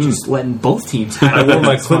and we were just letting both teams. I wore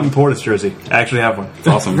my Clinton Portis jersey. I actually have one. It's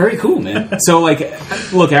awesome. Very cool, man. So,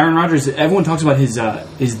 look, Aaron Rodgers. Everyone talks about his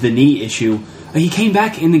the knee issue. He came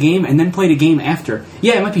back in the game and then played a game after.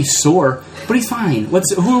 Yeah, it might be sore, but he's fine.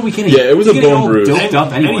 Who are we kidding? Yeah, it was He's a getting bone all bruise. doped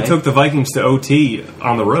up anyway. And he took the Vikings to OT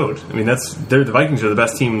on the road. I mean, the Vikings are the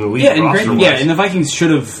best team in the league. Yeah, and roster-wise. and the Vikings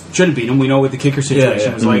should have beat them. We know what the kicker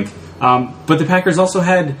situation was like. But the Packers also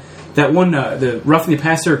had that one, the roughing the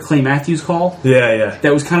passer Clay Matthews call. Yeah.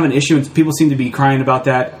 That was kind of an issue, and people seem to be crying about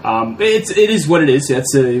that. It is what it is.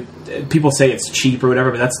 That's people say it's cheap or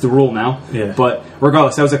whatever, but that's the rule now. Yeah. But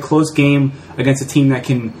regardless, that was a close game against a team that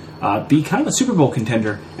can be kind of a Super Bowl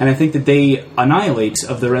contender, and I think that they annihilate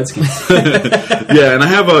of the Redskins. Yeah, and I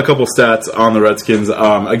have a couple stats on the Redskins.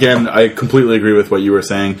 Again, I completely agree with what you were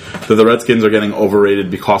saying, that the Redskins are getting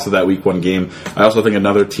overrated because of that Week 1 game. I also think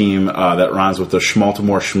another team that rhymes with the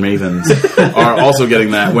Schmaltimore Schmavens are also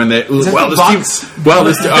getting that when they... I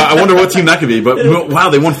wonder what team that could be, but wow,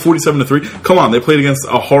 they won 47-3. Come on, they played against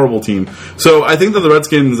a horrible terrible team. So I think that the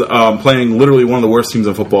Redskins playing literally one of the worst teams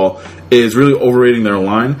in football is really overrating their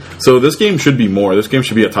line. So this game should be more. This game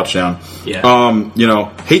should be a touchdown. Yeah.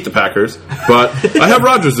 Hate the Packers, but I have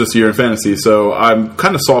Rodgers this year in fantasy, so I'm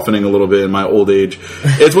kind of softening a little bit in my old age.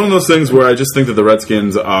 It's one of those things where I just think that the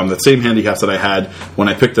Redskins, the same handicaps that I had when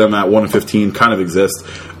I picked them at 1-15 kind of exist.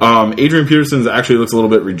 Adrian Peterson actually looks a little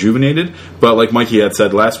bit rejuvenated, but like Mikey had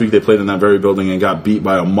said, last week they played in that very building and got beat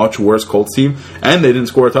by a much worse Colts team, and they didn't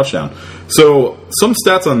score a touchdown. So some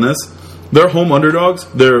stats on this. They're home underdogs.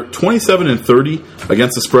 They're 27-30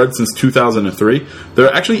 against the spread since 2003.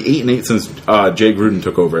 They're actually 8-8 since Jay Gruden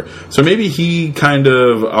took over. So maybe he kind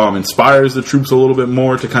of inspires the troops a little bit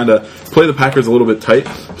more to kind of play the Packers a little bit tight.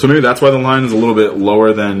 So maybe that's why the line is a little bit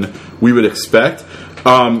lower than we would expect.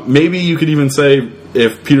 Maybe you could even say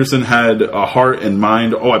if Peterson had a heart and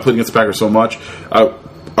mind, I played against the Packers so much,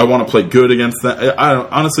 I want to play good against them.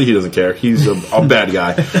 Honestly, he doesn't care. He's a bad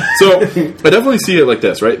guy. So I definitely see it like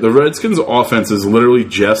this, right? The Redskins' offense is literally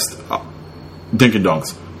just dink and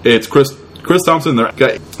dunks. It's Chris Thompson.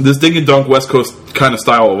 This dink and dunk West Coast kind of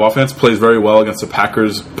style of offense plays very well against the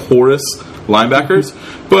Packers' porous linebackers.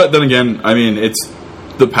 But then again, I mean, it's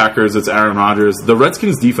the Packers, it's Aaron Rodgers. The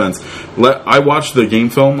Redskins defense, I watched the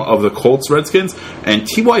game film of the Colts Redskins, and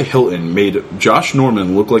T.Y. Hilton made Josh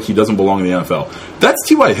Norman look like he doesn't belong in the NFL. That's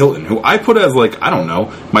T.Y. Hilton, who I put as, my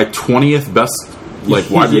 20th best,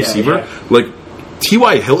 wide receiver. Yeah.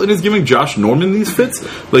 T.Y. Hilton is giving Josh Norman these fits?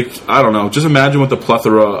 I don't know. Just imagine what the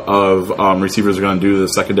plethora of receivers are going to do to the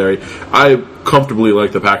secondary. I comfortably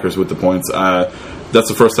like the Packers with the points. That's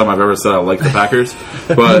the first time I've ever said I like the Packers,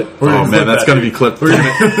 but that's going to be clipped. But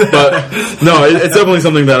no, it's definitely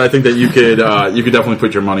something that I think that you could definitely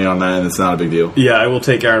put your money on that, and it's not a big deal. Yeah, I will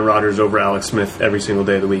take Aaron Rodgers over Alex Smith every single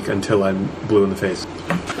day of the week until I'm blue in the face.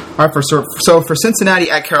 All right, so for Cincinnati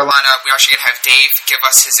at Carolina, we actually going to have Dave give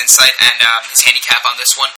us his insight and his handicap on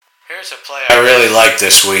this one. Here's a play I really like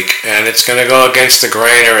this week, and it's going to go against the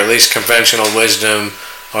grain, or at least conventional wisdom,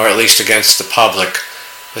 or at least against the public.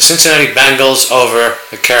 The Cincinnati Bengals over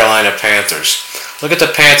the Carolina Panthers. Look at the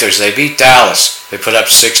Panthers. They beat Dallas. They put up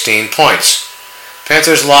 16 points.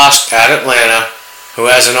 Panthers lost at Atlanta, who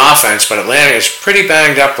has an offense, but Atlanta is pretty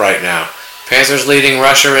banged up right now. Panthers leading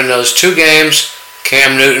rusher in those two games,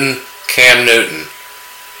 Cam Newton.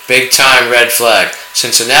 Big time red flag.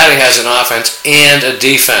 Cincinnati has an offense and a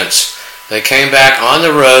defense. They came back on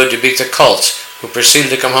the road to beat the Colts, who proceeded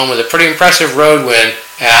to come home with a pretty impressive road win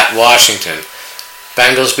at Washington.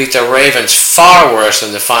 Bengals beat the Ravens far worse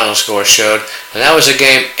than the final score showed, and that was a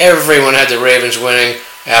game everyone had the Ravens winning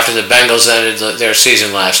after the Bengals ended their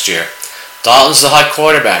season last year. Dalton's the hot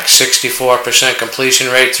quarterback, 64% completion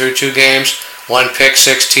rate through 2 games, 1 pick,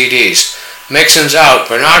 6 TDs. Mixon's out.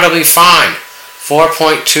 Bernard will be fine.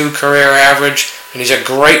 4.2 career average, and he's a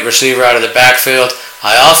great receiver out of the backfield.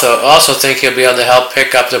 I also think he'll be able to help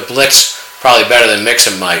pick up the blitz probably better than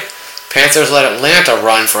Mixon might. Panthers let Atlanta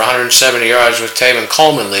run for 170 yards with Tavon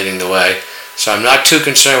Coleman leading the way, so I'm not too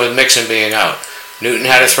concerned with Mixon being out. Newton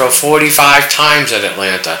had to throw 45 times at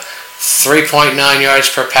Atlanta. 3.9 yards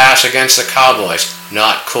per pass against the Cowboys.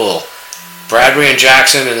 Not cool. Bradbury and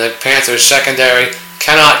Jackson in the Panthers secondary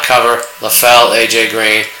cannot cover LaFell, A.J.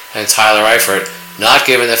 Green, and Tyler Eifert, not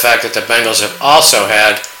given the fact that the Bengals have also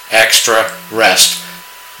had extra rest.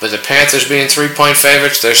 But the Panthers being 3-point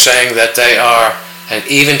favorites, they're saying that they are an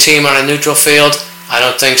even team on a neutral field. I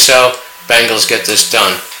don't think so. Bengals get this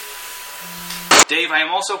done. Dave, I am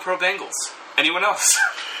also pro-Bengals. Anyone else?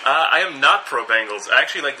 I am not pro-Bengals. I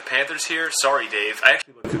actually like the Panthers here. Sorry, Dave. I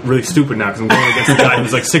actually look really stupid now because I'm going against a guy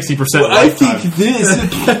who's like 60% I think this.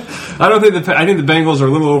 I think the Bengals are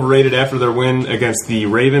a little overrated after their win against the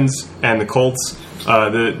Ravens and the Colts.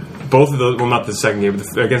 Both of those, well, not the second game,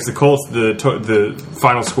 but against the Colts, the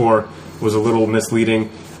final score was a little misleading.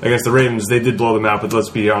 Against the Ravens, they did blow them out, but let's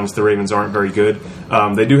be honest, the Ravens aren't very good.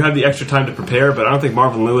 They do have the extra time to prepare, but I don't think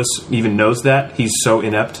Marvin Lewis even knows that. He's so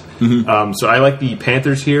inept. Mm-hmm. So I like the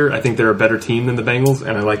Panthers here. I think they're a better team than the Bengals,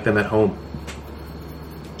 and I like them at home.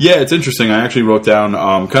 Yeah, it's interesting. I actually wrote down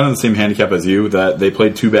kind of the same handicap as you, that they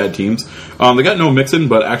played 2 bad teams. They got no Mixon,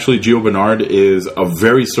 but actually Gio Bernard is a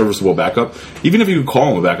very serviceable backup. Even if you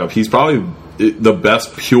call him a backup, he's probably the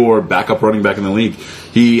best pure backup running back in the league.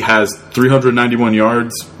 He has 391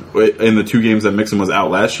 yards in the 2 games that Mixon was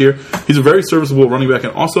out last year. He's a very serviceable running back,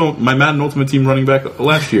 and also my Madden Ultimate Team running back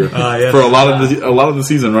last year yes. for a lot of the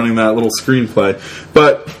season, running that little screenplay.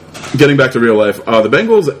 But getting back to real life, the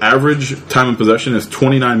Bengals' average time in possession is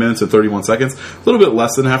 29 minutes and 31 seconds, a little bit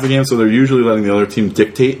less than half a game, so they're usually letting the other team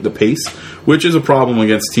dictate the pace, which is a problem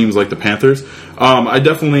against teams like the Panthers. I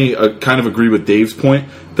definitely kind of agree with Dave's point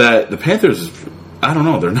that the Panthers I don't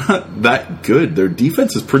know. They're not that good. Their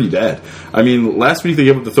defense is pretty bad. I mean, last week they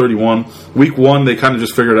gave up the 31. Week 1, they kind of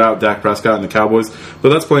just figured out Dak Prescott and the Cowboys, but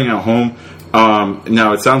that's playing at home.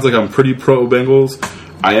 Now, it sounds like I'm pretty pro-Bengals.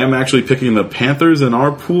 I am actually picking the Panthers in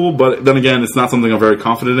our pool, but then again, it's not something I'm very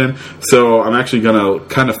confident in. So I'm actually going to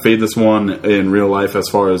kind of fade this one in real life as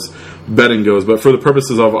far as betting goes. But for the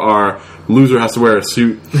purposes of our loser has to wear a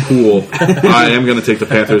suit pool, I am going to take the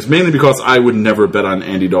Panthers, mainly because I would never bet on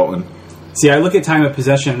Andy Dalton. See, I look at time of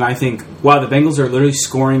possession and I think, wow, the Bengals are literally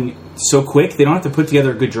scoring so quick, they don't have to put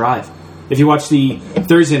together a good drive. If you watch the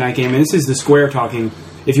Thursday night game, and this is the Square talking,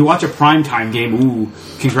 if you watch a primetime game, ooh,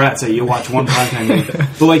 congrats, you watch one primetime game.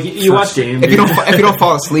 But like you watch game, if you don't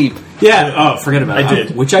fall asleep. Yeah, oh, forget about it. I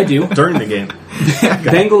did. Which I do. During the game.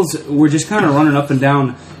 Bengals were just kind of running up and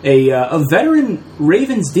down a veteran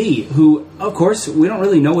Ravens D, who, of course, we don't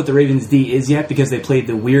really know what the Ravens D is yet because they played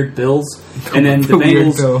the weird Bills, and then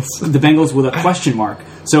the Bengals with a question mark.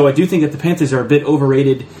 So I do think that the Panthers are a bit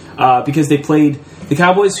overrated because they played the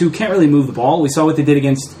Cowboys, who can't really move the ball. We saw what they did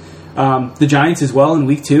against the Giants as well in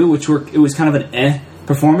Week 2, it was kind of an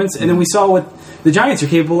performance, and then we saw what the Giants are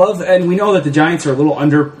capable of, and we know that the Giants are a little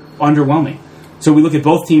underwhelming. So we look at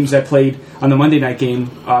both teams that played on the Monday night game.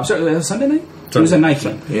 Sorry, Sunday night? It was a night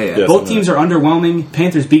game. Yeah. Both teams are underwhelming.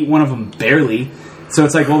 Panthers beat one of them barely. So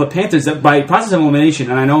it's like, well, the Panthers, by process of elimination,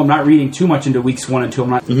 and I know I'm not reading too much into weeks 1 and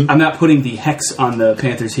 2. I'm not putting the hex on the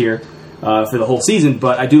Panthers here for the whole season,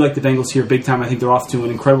 but I do like the Bengals here big time. I think they're off to an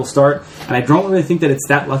incredible start, and I don't really think that it's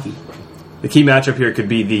that lucky. The key matchup here could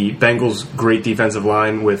be the Bengals' great defensive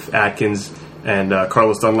line with Atkins and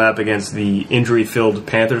Carlos Dunlap against the injury-filled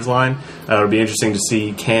Panthers line. It'll be interesting to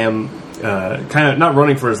see Cam kind of not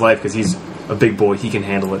running for his life because he's a big boy. He can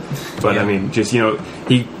handle it. But, I mean, just, he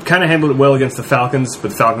kind of handled it well against the Falcons, but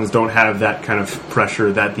the Falcons don't have that kind of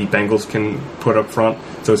pressure that the Bengals can put up front.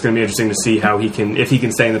 So it's going to be interesting to see how if he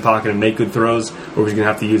can stay in the pocket and make good throws, or if he's going to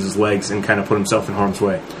have to use his legs and kind of put himself in harm's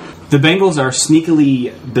way. The Bengals are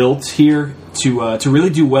sneakily built here to really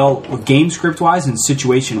do well game script-wise and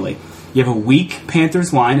situationally. You have a weak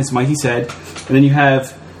Panthers line, as Mikey said, and then you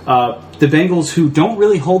have the Bengals who don't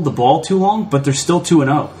really hold the ball too long, but they're still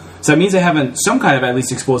 2-0. So that means they have some kind of at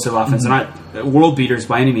least explosive offense. They're not world beaters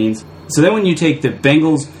by any means. So then when you take the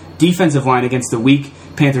Bengals defensive line against the weak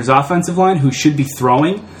Panthers offensive line, who should be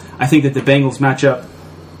throwing, I think that the Bengals match up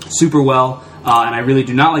super well, and I really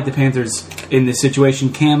do not like the Panthers in this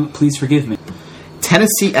situation. Cam, please forgive me.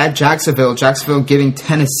 Tennessee at Jacksonville. Jacksonville giving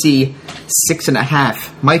Tennessee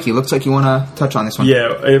 6.5. Mikey, looks like you want to touch on this one.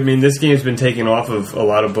 Yeah, I mean, this game's been taken off of a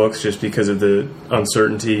lot of books just because of the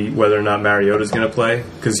uncertainty whether or not Mariota's going to play.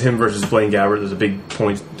 Because him versus Blaine Gabbert, there's a big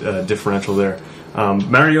point differential there.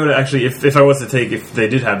 Mariota, actually, if they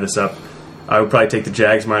did have this up, I would probably take the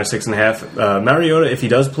Jags minus 6.5. Mariota, if he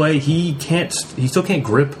does play, he still can't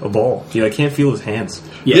grip a ball. He can't feel his hands.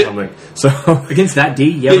 Yeah. So against that D,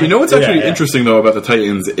 Yeah, you know what's actually interesting though about the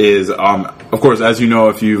Titans is, of course, as you know,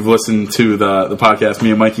 if you've listened to the podcast, me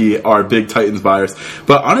and Mikey are big Titans buyers.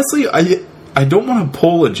 But honestly, I don't want to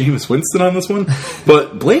pull a Jameis Winston on this one,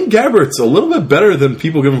 but Blaine Gabbert's a little bit better than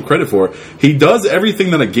people give him credit for. He does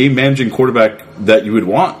everything that a game-managing quarterback that you would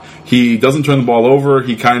want. He doesn't turn the ball over.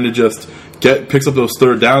 He kind of just picks up those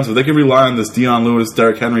third downs. If they can rely on this Deion Lewis,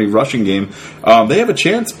 Derrick Henry rushing game, they have a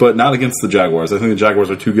chance, but not against the Jaguars. I think the Jaguars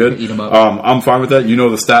are too good. Eat them up. I'm fine with that. You know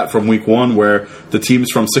the stat from week 1 where the teams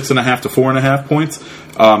from 6.5 to 4.5 points,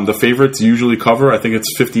 the favorites usually cover. I think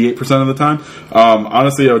it's 58% of the time.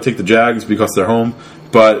 Honestly, I would take the Jags because they're home.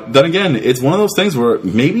 But then again, it's one of those things where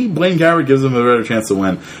maybe Blaine Gabbert gives them a better chance to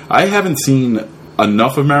win. I haven't seen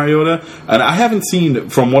enough of Mariota, and I haven't seen,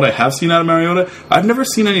 from what I have seen out of Mariota, I've never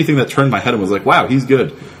seen anything that turned my head and was like, wow, he's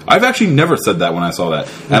good. I've actually never said that when I saw that.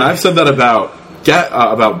 And I've said that about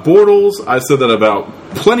Bortles. I've said that about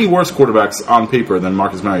plenty worse quarterbacks on paper than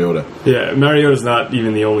Marcus Mariota. Yeah, Mariota's not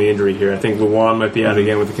even the only injury here. I think Luan might be out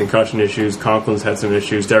again with the concussion issues. Conklin's had some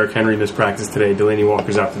issues. Derrick Henry missed practice today. Delaney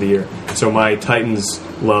Walker's out for the year. So my Titans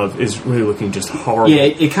love is really looking just horrible. Yeah,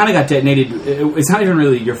 it kind of got detonated. It's not even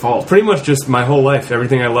really your fault. Pretty much just my whole life.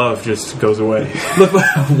 Everything I love just goes away. Look,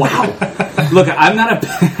 wow. Look, I'm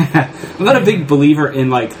not a big believer in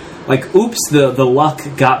like oops, the luck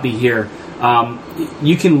got me here.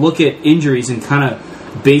 You can look at injuries and kind of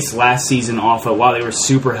base last season off of, wow, they were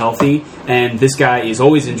super healthy, and this guy is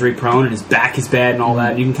always injury prone, and his back is bad and all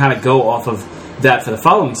that. And you can kind of go off of that for the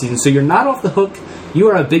following season. So you're not off the hook. You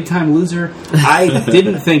are a big-time loser. I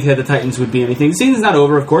didn't think that the Titans would be anything. The season's not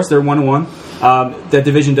over, of course. They're 1-1. That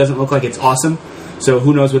division doesn't look like it's awesome, so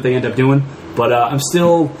who knows what they end up doing. But I'm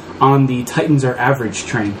still on the Titans are average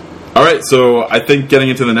train. All right, so I think getting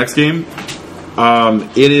into the next game,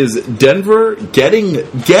 It is Denver getting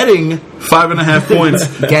 5.5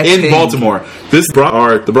 points in Baltimore.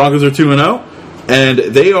 The Broncos are 2-0. And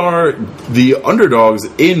they are the underdogs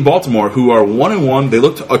in Baltimore, who are 1-1. They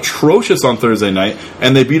looked atrocious on Thursday night,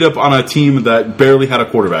 and they beat up on a team that barely had a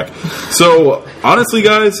quarterback. So, honestly,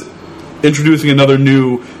 guys, introducing another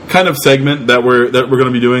new kind of segment that we're going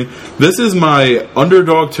to be doing. This is my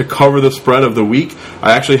underdog to cover the spread of the week.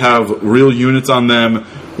 I actually have real units on them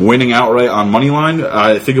winning outright on money line.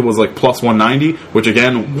 I think it was like plus 190, which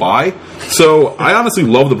again, why? So, I honestly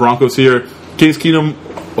love the Broncos here. Case Keenum,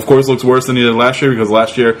 of course, looks worse than he did last year because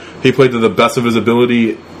last year he played to the best of his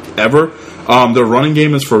ability ever. Their running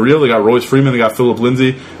game is for real. They got Royce Freeman, they got Phillip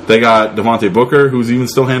Lindsay, they got Devontae Booker, who's even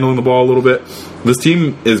still handling the ball a little bit. This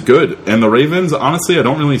team is good. And the Ravens, honestly, I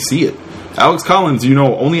don't really see it. Alex Collins,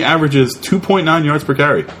 only averages 2.9 yards per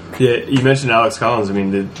carry. Yeah, you mentioned Alex Collins. I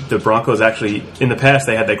mean, the Broncos actually, in the past,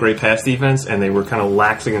 they had that great pass defense, and they were kind of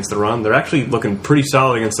lax against the run. They're actually looking pretty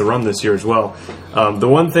solid against the run this year as well. The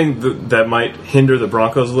one thing that might hinder the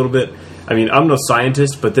Broncos a little bit, I mean, I'm no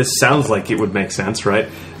scientist, but this sounds like it would make sense, right?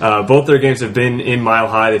 Both their games have been in Mile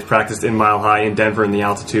High. They've practiced in Mile High in Denver in the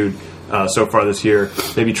altitude so far this year.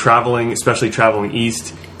 Maybe traveling, especially traveling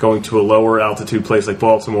east, going to a lower altitude place like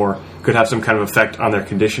Baltimore, could have some kind of effect on their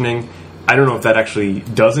conditioning. I don't know if that actually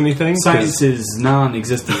does anything. Science is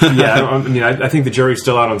non-existent. Yeah, I think the jury's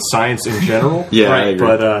still out on science in general. Yeah, right? I agree.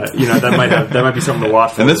 But that might be something to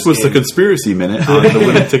watch for. And this was the Conspiracy Minute on the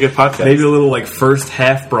Winning Ticket podcast. Maybe a little like first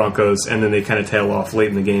half Broncos, and then they kind of tail off late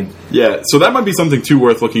in the game. Yeah, so that might be something too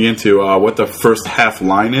worth looking into. What the first half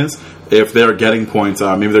line is. If they're getting points,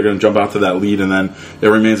 maybe they're going to jump out to that lead, and then it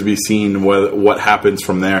remains to be seen what happens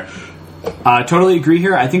from there. Totally agree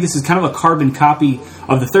here. I think this is kind of a carbon copy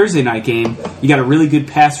of the Thursday night game. You got a really good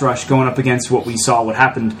pass rush going up against what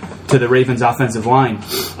happened to the Ravens' offensive line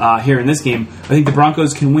here in this game. I think the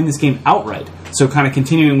Broncos can win this game outright. So kind of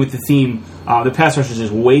continuing with the theme, the pass rush is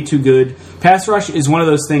just way too good. Pass rush is one of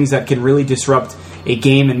those things that can really disrupt a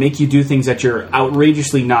game and make you do things that you're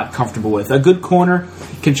outrageously not comfortable with. A good corner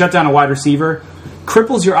can shut down a wide receiver,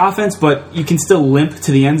 cripples your offense, but you can still limp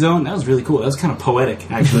to the end zone. That was really cool. That was kind of poetic,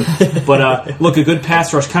 actually. But look, a good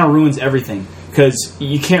pass rush kind of ruins everything because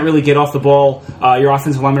you can't really get off the ball. Your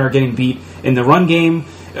offensive linemen are getting beat in the run game.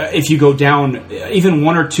 If you go down even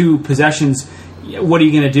one or two possessions, what are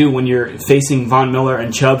you going to do when you're facing Von Miller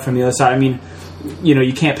and Chubb from the other side? I mean,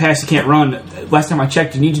 you can't pass, you can't run. Last time I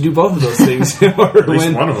checked, you need to do both of those things. At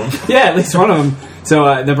least one of them. Yeah, at least one of them.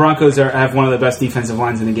 So the Broncos have one of the best defensive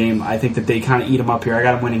lines in the game. I think that they kind of eat them up here. I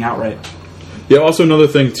got them winning outright. Yeah, also another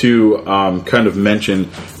thing to kind of mention,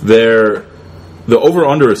 the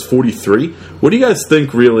over-under is 43. What do you guys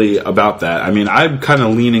think really about that? I mean, I'm kind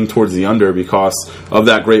of leaning towards the under because of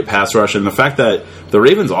that great pass rush and the fact that the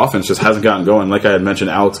Ravens' offense just hasn't gotten going. Like I had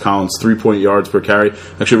mentioned, Alex Collins, 3 yards per carry.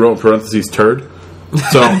 Actually wrote in parentheses, turd.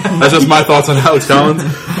 So that's just my thoughts on Alex Collins.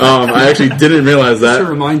 I actually didn't realize that. To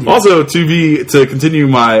remind you. Also, to continue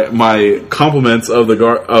my compliments of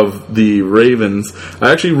the Ravens,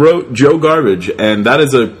 I actually wrote Joe Garbage, and that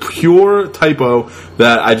is a pure typo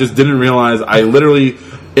that I just didn't realize. I literally,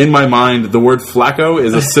 in my mind, the word Flacco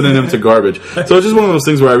is a synonym to garbage. So it's just one of those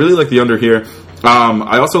things where I really like the under here.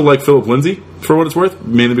 I also like Phillip Lindsay, for what it's worth,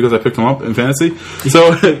 mainly because I picked him up in fantasy.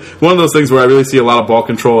 So one of those things where I really see a lot of ball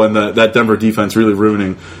control and that Denver defense really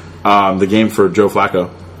ruining the game for Joe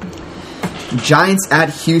Flacco. Giants at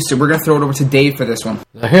Houston. We're going to throw it over to Dave for this one.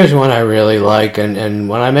 Now here's one I really like, and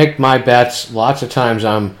when I make my bets, lots of times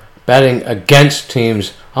I'm betting against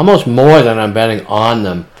teams almost more than I'm betting on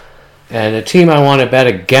them. And the team I want to bet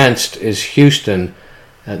against is Houston.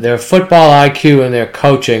 Their football IQ and their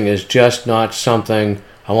coaching is just not something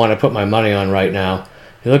I want to put my money on right now.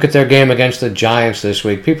 You look at their game against the Giants this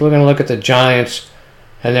week. People are going to look at the Giants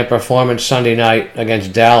and their performance Sunday night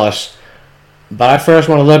against Dallas. But I first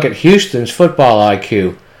want to look at Houston's football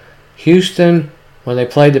IQ. Houston, when they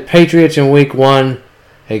played the Patriots in Week 1,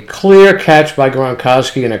 a clear catch by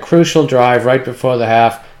Gronkowski in a crucial drive right before the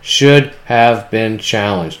half should have been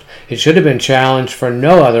challenged. It should have been challenged for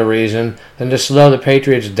no other reason than to slow the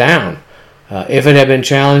Patriots down. If it had been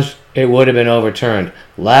challenged, it would have been overturned.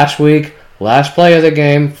 Last week, last play of the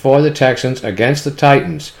game for the Texans against the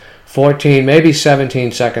Titans. 14, maybe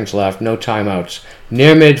 17 seconds left, no timeouts.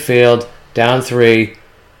 Near midfield, down 3.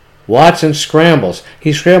 Watson scrambles.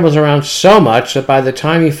 He scrambles around so much that by the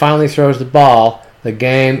time he finally throws the ball, the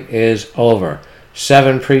game is over.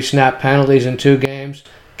 7 pre-snap penalties in 2 games.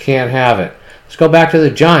 Can't have it. Let's go back to the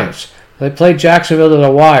Giants. They played Jacksonville to the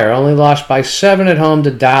wire, only lost by 7 at home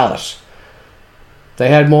to Dallas. They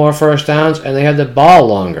had more first downs, and they had the ball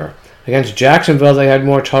longer. Against Jacksonville, they had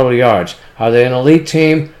more total yards. Are they an elite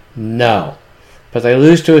team? No. But they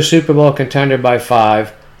lose to a Super Bowl contender by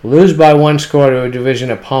 5, lose by 1 score to a division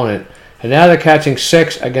opponent, and now they're catching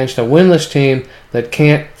 6 against a winless team that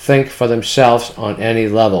can't think for themselves on any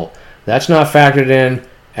level. That's not factored in,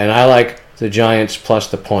 and I like the Giants plus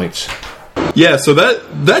the points. Yeah, so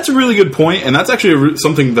that's a really good point, and that's actually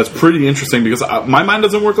something that's pretty interesting because my mind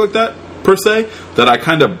doesn't work like that, per se, that I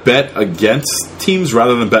kind of bet against teams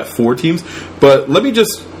rather than bet for teams. But let me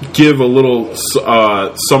just give a little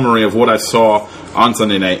summary of what I saw on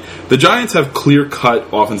Sunday night. The Giants have clear-cut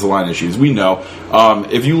offensive line issues. We know.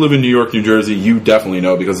 If you live in New York, New Jersey, you definitely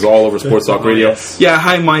know because it's all over Sports Talk Radio. Yes. Yeah,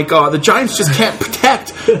 hi, Mike. The Giants just can't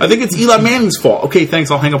protect. I think it's Eli Manning's fault. Okay,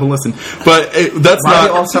 thanks. I'll hang up and listen. But that's Why not... do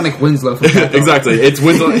they all sound like Winslow from Cat Dog? Exactly. It's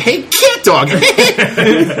Winslow. Hey, Cat Dog.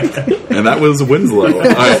 And that was Winslow. All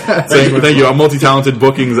right. Thank you. I'm multi-talented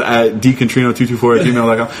bookings at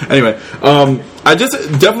dcontrino224@gmail.com. Anyway, I just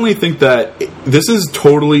definitely think that this is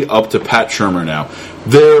totally up to Pat Shurmur now.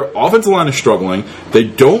 Their offensive line is struggling. They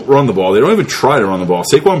don't run the ball. They don't even try to run the ball.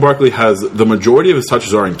 Saquon Barkley has the majority of his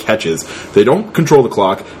touches are in catches. They don't control the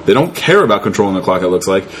clock. They don't care about controlling the clock, it looks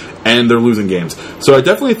like, and they're losing games. So I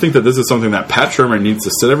definitely think that this is something that Pat Shurmur needs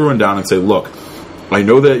to sit everyone down and say, look, I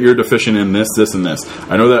know that you're deficient in this, this, and this.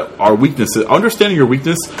 I know that our weaknesses, understanding your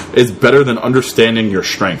weakness is better than understanding your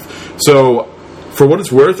strength. So for what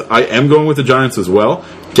it's worth, I am going with the Giants as well,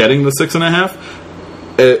 getting the 6.5.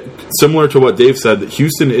 Similar to what Dave said,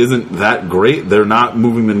 Houston isn't that great. They're not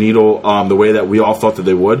moving the needle the way that we all thought that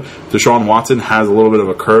they would. Deshaun Watson has a little bit of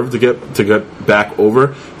a curve to get back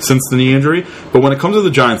over since the knee injury. But when it comes to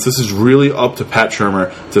the Giants, this is really up to Pat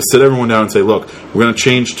Shurmur to sit everyone down and say, look, we're going to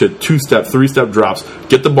change to 2-step, 3-step drops,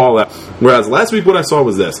 get the ball out. Whereas last week what I saw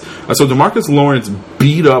was this. I saw DeMarcus Lawrence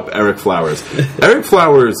beat up Eric Flowers. Eric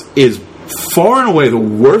Flowers is far and away the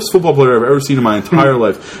worst football player I've ever seen in my entire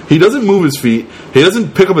life. He doesn't move his feet. He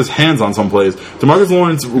doesn't pick up his hands on some plays. DeMarcus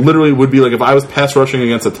Lawrence literally would be like if I was pass rushing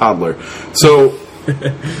against a toddler. So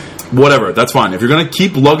whatever, that's fine. If you're going to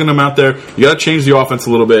keep lugging them out there, you got to change the offense a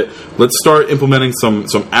little bit. Let's start implementing some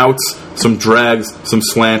outs, some drags, some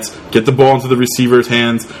slants. Get the ball into the receiver's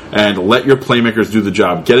hands and let your playmakers do the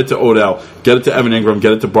job. Get it to Odell, get it to Evan Ingram,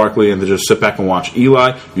 get it to Barkley, and then just sit back and watch.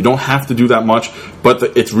 Eli, you don't have to do that much, but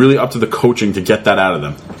it's really up to the coaching to get that out of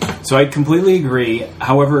them. So I completely agree.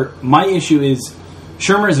 However, my issue is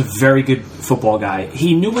Shurmur is a very good football guy.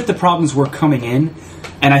 He knew what the problems were coming in,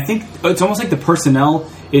 and I think it's almost like the personnel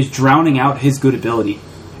is drowning out his good ability.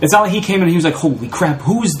 It's not like he came in and he was like, holy crap,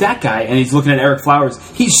 who is that guy? And he's looking at Eric Flowers.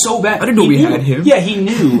 He's so bad. I didn't know we had him. Yeah, he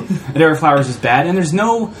knew that Eric Flowers is bad, and there's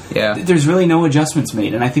really no adjustments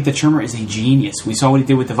made. And I think that Shurmur is a genius. We saw what he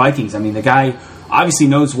did with the Vikings. I mean, the guy obviously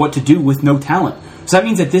knows what to do with no talent. So that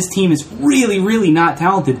means that this team is really, really not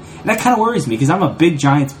talented. And that kind of worries me because I'm a big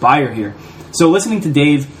Giants buyer here. So listening to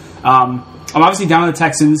Dave, I'm obviously down on the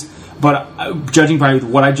Texans, but judging by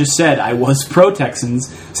what I just said, I was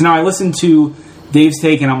pro-Texans. So now I listened to Dave's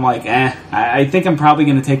take, and I'm like, I think I'm probably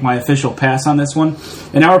going to take my official pass on this one.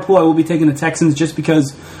 In our pool, I will be taking the Texans just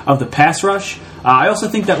because of the pass rush. I also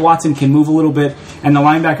think that Watson can move a little bit, and the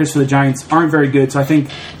linebackers for the Giants aren't very good, so I think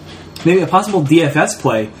maybe a possible DFS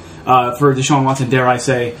play for Deshaun Watson, dare I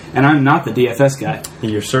say, and I'm not the DFS guy.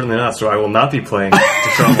 You're certainly not, so I will not be playing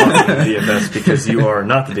Deshaun Watson in the DFS because you are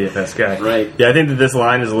not the DFS guy. Right. Yeah, I think that this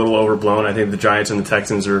line is a little overblown. I think the Giants and the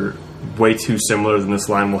Texans are way too similar than this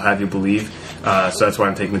line will have you believe. So that's why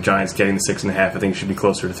I'm taking the Giants, getting the 6.5. I think it should be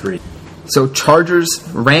closer to 3. So Chargers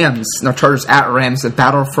at Rams, a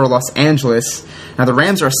battle for Los Angeles. Now the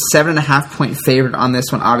Rams are a 7.5-point favorite on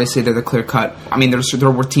this one. Obviously, they're the clear cut. I mean, they're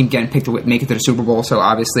a team getting picked to make it to the Super Bowl. So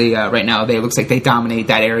obviously, right now, it looks like they dominate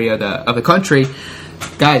that area of the country.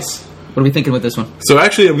 Guys, what are we thinking with this one? So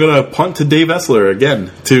actually, I'm going to punt to Dave Essler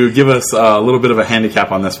again to give us a little bit of a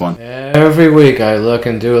handicap on this one. Every week I look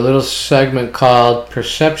and do a little segment called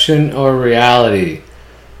Perception or Reality.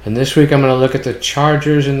 And this week I'm going to look at the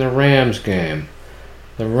Chargers and the Rams game.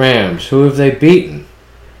 The Rams, who have they beaten?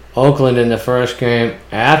 Oakland in the first game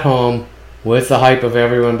at home with the hype of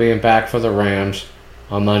everyone being back for the Rams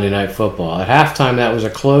on Monday Night Football. At halftime that was a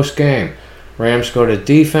close game. Rams scored a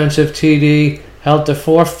defensive TD, held to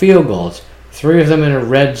 4 field goals, 3 of them in a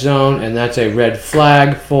red zone, and that's a red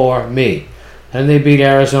flag for me. Then they beat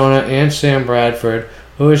Arizona and Sam Bradford,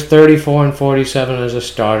 who is 34-47 as a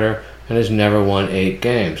starter and has never won 8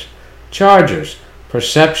 games. Chargers.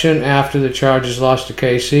 Perception after the Chargers lost to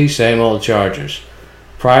KC, same old Chargers.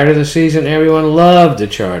 Prior to the season, everyone loved the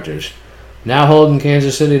Chargers. Now holding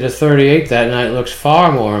Kansas City to 38 that night looks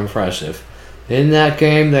far more impressive. In that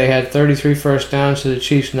game, they had 33 first downs to the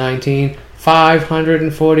Chiefs' 19,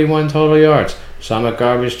 541 total yards. Some at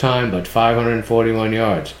garbage time, but 541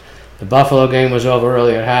 yards. The Buffalo game was over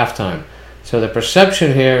early at halftime. So the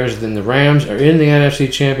perception here is that the Rams are in the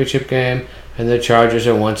NFC Championship game and the Chargers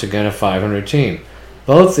are once again a 500 team.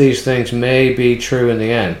 Both these things may be true in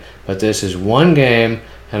the end, but this is one game,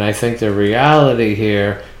 and I think the reality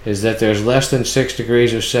here is that there's less than 6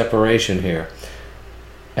 degrees of separation here.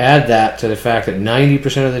 Add that to the fact that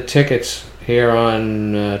 90% of the tickets here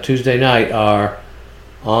on Tuesday night are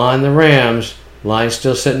on the Rams. Line's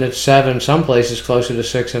still sitting at 7, some places closer to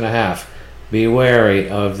 6.5. Be wary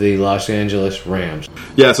of the Los Angeles Rams.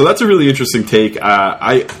 Yeah, so that's a really interesting take.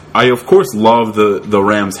 I of course love the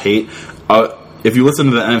Rams hate. If you listen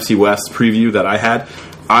to the NFC West preview that I had,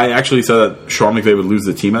 I actually said that Sean McVay would lose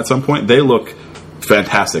the team at some point. They look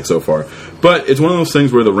fantastic so far. But it's one of those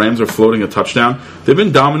things where the Rams are floating a touchdown. They've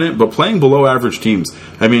been dominant, but playing below average teams.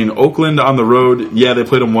 I mean, Oakland on the road, yeah, they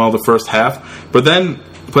played them well the first half. But then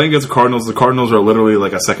playing against the Cardinals are literally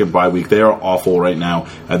like a second bye week. They are awful right now.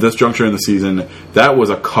 At this juncture in the season, that was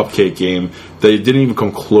a cupcake game. They didn't even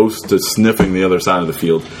come close to sniffing the other side of the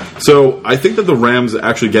field. So I think that the Rams are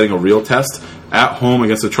actually getting a real test at home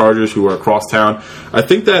against the Chargers, who are across town. I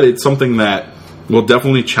think that it's something that will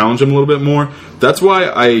definitely challenge them a little bit more. That's why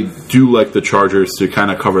I do like the Chargers to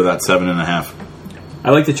kind of cover that 7.5.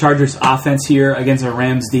 I like the Chargers' offense here against a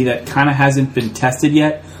Rams D that kind of hasn't been tested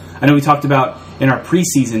yet. I know we talked about in our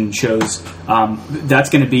preseason shows, that's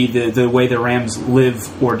going to be the way the Rams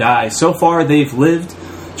live or die. So far, they've lived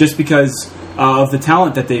just because of the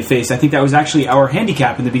talent that they face. I think that was actually our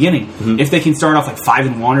handicap in the beginning. Mm-hmm. If they can start off like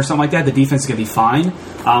 5-1 or something like that, the defense is going to be fine.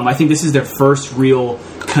 I think this is their first real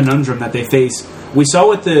conundrum that they face. We saw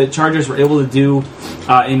what the Chargers were able to do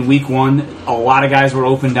in Week 1. A lot of guys were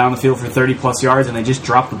open down the field for 30-plus yards, and they just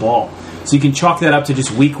dropped the ball. So you can chalk that up to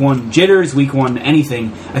just Week 1 jitters, Week 1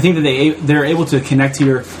 anything. I think that they're able to connect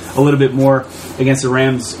here a little bit more against the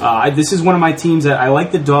Rams. This is one of my teams that I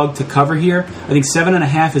like the dog to cover here. I think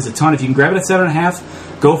 7.5 is a ton. If you can grab it at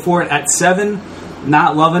 7.5, go for it. At 7,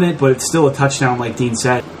 not loving it, but it's still a touchdown like Dean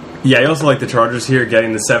said. Yeah, I also like the Chargers here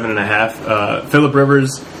getting the 7.5. Phillip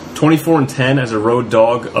Rivers, 24-10 as a road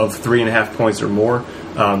dog of 3.5 points or more.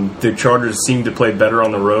 The Chargers seem to play better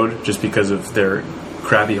on the road just because of their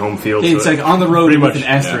crappy home field. It's like on the road with an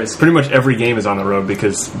asterisk. Yeah. Pretty much every game is on the road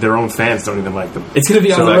because their own fans don't even like them. It's going to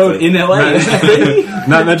be on the road in LA.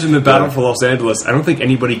 Not mention the Battle for Los Angeles. I don't think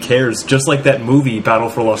anybody cares. Just like that movie Battle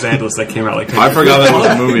for Los Angeles that came out like 10 years I forgot that was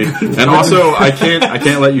a movie. And also, I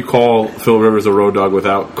can't let you call Phil Rivers a road dog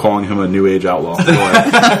without calling him a new age outlaw.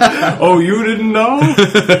 Oh, you didn't know?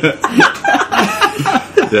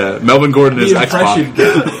 Yeah, Melvin Gordon is X-Pac.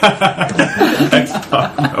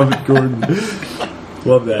 X-Pac, Melvin Gordon.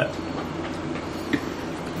 Love that.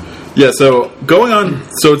 Yeah, so going on,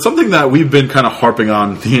 so it's something that we've been kind of harping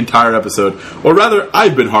on the entire episode, or rather,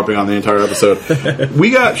 I've been harping on the entire episode. We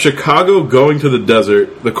got Chicago going to the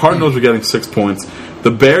desert. The Cardinals are getting 6 points. The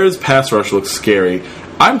Bears' pass rush looks scary.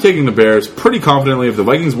 I'm taking the Bears pretty confidently. If the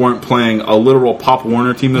Vikings weren't playing a literal Pop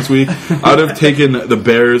Warner team this week, I would have taken the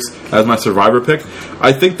Bears as my survivor pick.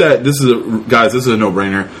 I think that this is a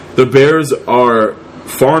no-brainer. The Bears are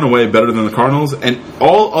far and away better than the Cardinals, and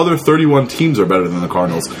all other 31 teams are better than the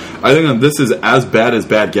Cardinals. I think that this is as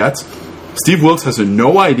bad gets. Steve Wilkes has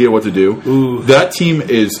no idea what to do. Ooh. That team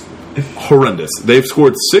is horrendous. They've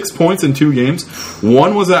scored 6 points in 2 games.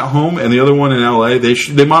 One was at home, and the other one in LA.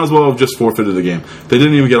 They might as well have just forfeited the game. They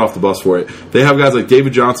didn't even get off the bus for it. They have guys like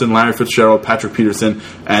David Johnson, Larry Fitzgerald, Patrick Peterson,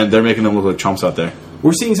 and they're making them look like chumps out there.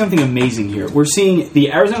 We're seeing something amazing here. We're seeing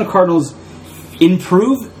the Arizona Cardinals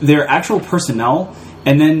improve their actual personnel,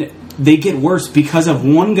 and then they get worse because of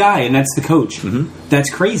one guy, and that's the coach. Mm-hmm. That's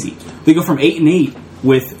crazy. They go from 8-8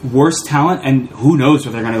 with worse talent, and who knows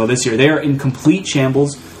where they're going to go this year. They are in complete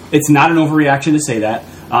shambles. It's not an overreaction to say that,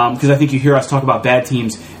 because I think you hear us talk about bad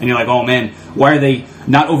teams, and you're like, oh man, why are they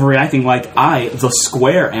not overreacting like the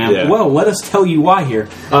Square am? Yeah. Well, let us tell you why here.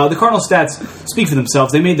 The Cardinals stats speak for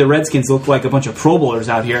themselves. They made the Redskins look like a bunch of Pro Bowlers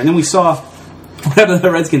out here, and then we saw what happened to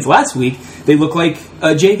the Redskins last week. They look like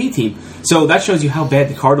a JV team. So that shows you how bad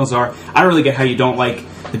the Cardinals are. I don't really get how you don't like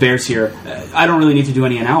the Bears here. I don't really need to do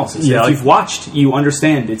any analysis. Yeah, if you've watched, you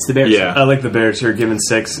understand it's the Bears. Yeah, I like the Bears here, given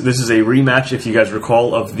 6. This is a rematch, if you guys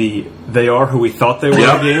recall, of the They Are Who We Thought They Were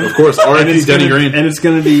game. Of course, R.I.P. Denny Green. And it's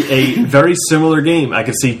going to be a very similar game. I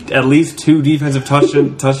can see at least 2 defensive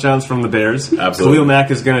touchdowns from the Bears. Absolutely. Khalil Mack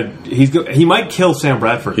is going to... He might kill Sam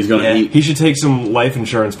Bradford. He's going to eat. He should take some life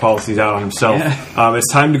insurance policies out on himself. Yeah.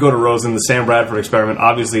 It's time to go to Rosen. The Sam Bradford experiment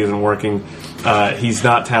obviously isn't working. He's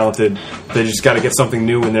not talented. They just got to get something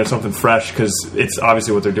new in there, something fresh, because it's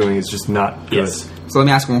obviously what they're doing is just not good. Yes. So let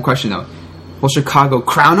me ask one question, though. Will Chicago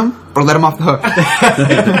crown him or let him off the hook?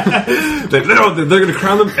 They're going to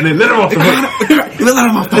crown them and then let them off the hook. Let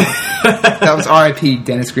him off the hook. That was R.I.P.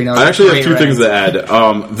 Dennis Green. I actually have two things to add.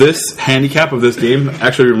 This handicap of this game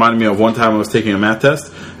actually reminded me of one time I was taking a math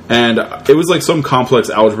test, and it was like some complex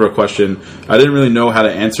algebra question. I didn't really know how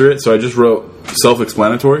to answer it, so I just wrote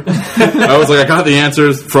self-explanatory. I was like, I got the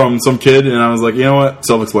answers from some kid, and I was like, you know what?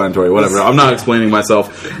 Self-explanatory, whatever. I'm not explaining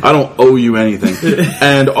myself. I don't owe you anything.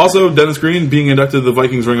 And also, Dennis Green being inducted to the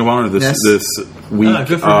Vikings Ring of Honor this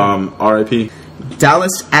week. R.I.P.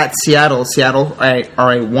 Dallas at Seattle. Seattle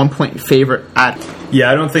are a 1-point favorite at.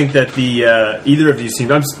 Yeah, I don't think that the either of these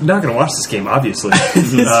teams. I'm not going to watch this game. Obviously,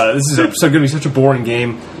 this is going to be such a boring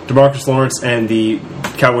game. DeMarcus Lawrence and the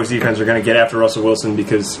Cowboys defense are going to get after Russell Wilson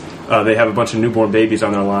because they have a bunch of newborn babies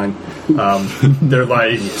on their line. Their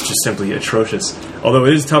line is just simply atrocious. Although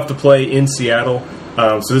it is tough to play in Seattle,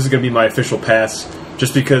 so this is going to be my official pass.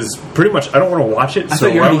 Just because, pretty much, I don't want to watch it. I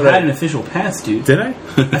thought you already had an official pass, dude. Did I?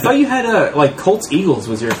 I thought you had Colts Eagles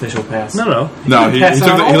was your official pass. No. He liked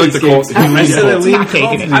the Colts. I said I lean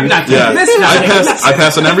Colts. I'm not getting this. I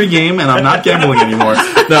pass on every game, and I'm not gambling anymore.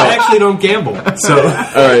 No, I actually don't gamble. So, all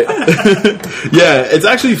right. Yeah, it's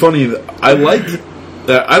actually funny.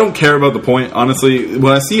 I don't care about the point, honestly.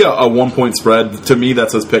 When I see a 1-point spread, to me that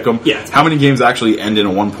says pick 'em. Yeah. How many games actually end in a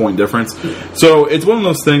 1-point difference? So it's one of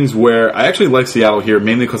those things where I actually like Seattle here,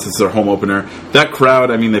 mainly because it's their home opener. That crowd,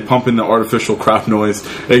 I mean, they pump in the artificial crowd noise.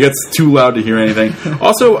 It gets too loud to hear anything.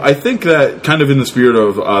 Also, I think that kind of in the spirit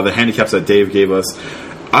of the handicaps that Dave gave us,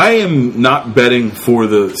 I am not betting for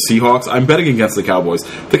the Seahawks. I'm betting against the Cowboys.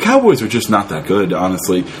 The Cowboys are just not that good,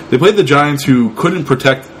 honestly. They played the Giants, who couldn't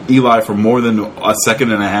protect Eli for more than a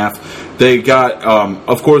second and a half. They got,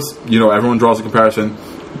 of course, everyone draws a comparison.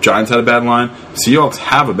 Giants had a bad line. Seahawks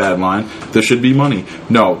have a bad line. There should be money.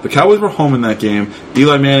 No, the Cowboys were home in that game.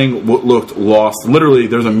 Eli Manning looked lost. Literally,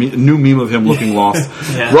 there's a new meme of him looking lost.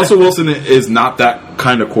 Yeah. Russell Wilson is not that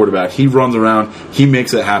kind of quarterback. He runs around. He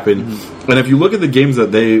makes it happen. Mm-hmm. And if you look at the games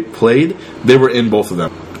that they played, they were in both of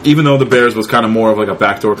them. Even though the Bears was kind of more of like a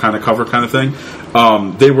backdoor kind of cover kind of thing,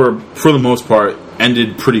 they were, for the most part,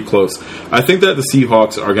 ended pretty close. I think that the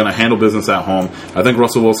Seahawks are going to handle business at home. I think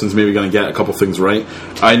Russell Wilson's maybe going to get a couple things right.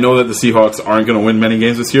 I know that the Seahawks aren't going to win many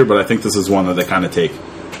games this year, but I think this is one that they kind of take.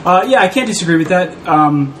 Yeah, I can't disagree with that.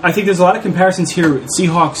 I think there's a lot of comparisons here with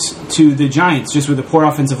Seahawks to the Giants, just with a poor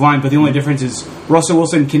offensive line, but the only difference is Russell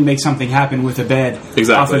Wilson can make something happen with a bad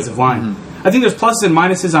offensive line. Mm-hmm. I think there's pluses and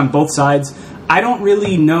minuses on both sides. I don't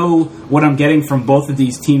really know what I'm getting from both of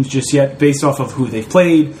these teams just yet, based off of who they've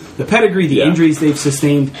played, the pedigree, the injuries they've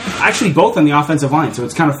sustained. Actually, both on the offensive line. So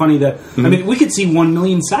it's kind of funny that I mean, we could see 1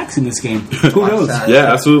 million sacks in this game. Who knows?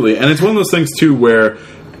 Yeah, absolutely. And it's one of those things too where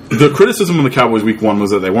the criticism of the Cowboys week 1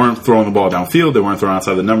 was that they weren't throwing the ball downfield, they weren't throwing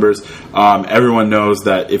outside the numbers. Everyone knows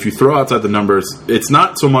that if you throw outside the numbers, it's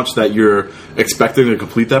not so much that you're expecting to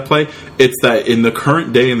complete that play, it's that in the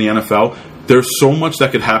current day in the NFL, there's so much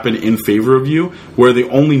that could happen in favor of you, where the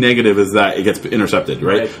only negative is that it gets intercepted,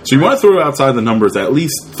 right? So you want to throw outside the numbers at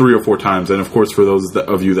least 3 or 4 times. And of course, for those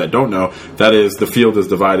of you that don't know, that is the field is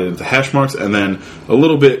divided into hash marks, and then a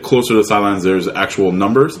little bit closer to the sidelines, there's actual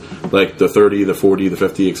numbers, like the 30, the 40, the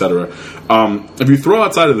 50, etc. If you throw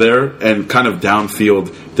outside of there and kind of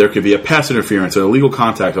downfield, there could be a pass interference, an illegal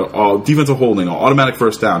contact, a defensive holding, an automatic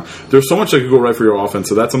first down. There's so much that could go right for your offense,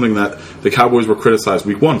 so that's something that the Cowboys were criticized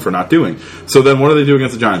week 1 for not doing. So then what do they do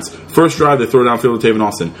against the Giants? First drive, they throw downfield to Tavon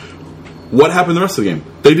Austin. What happened the rest of the game?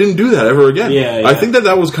 They didn't do that ever again. Yeah. I think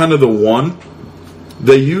that was kind of the one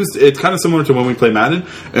they used. It's kind of similar to when we play Madden,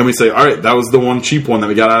 and we say, all right, that was the one cheap one that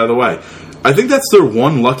we got out of the way. I think that's their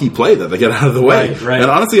one lucky play that they get out of the way. Right. And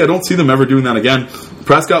honestly, I don't see them ever doing that again.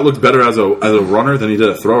 Prescott looked better as a runner than he did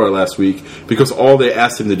a thrower last week because all they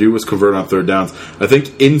asked him to do was convert on third downs. I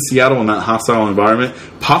think in Seattle, in that hostile environment,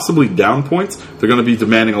 possibly down points, they're going to be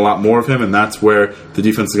demanding a lot more of him, and that's where the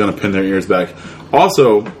defense is going to pin their ears back.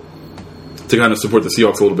 Also, to kind of support the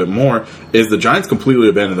Seahawks a little bit more, is the Giants completely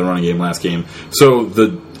abandoned the running game last game. So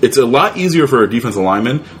it's a lot easier for a defensive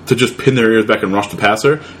lineman to just pin their ears back and rush the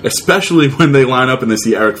passer, especially when they line up and they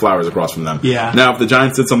see Eric Flowers across from them. Yeah. Now, if the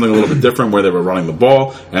Giants did something a little bit different, where they were running the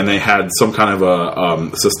ball and they had some kind of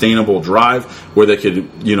a sustainable drive where they could,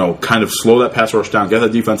 kind of slow that pass rush down, get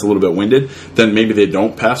that defense a little bit winded, then maybe they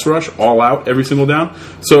don't pass rush all out every single down.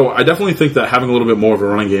 So I definitely think that having a little bit more of a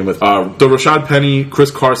running game with the Rashad Penny, Chris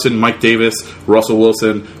Carson, Mike Davis, Russell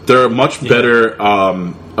Wilson, they're much better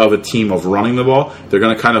of a team of running the ball. They're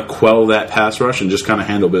going to kind of quell that pass rush and just kind of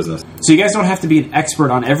handle business. So you guys don't have to be an expert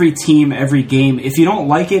on every team, every game. If you don't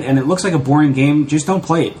like it and it looks like a boring game, just don't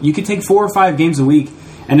play it. You could take 4 or 5 games a week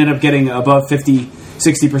and end up getting above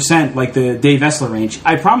 50-60% like the Dave Essler range.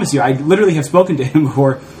 I promise you, I literally have spoken to him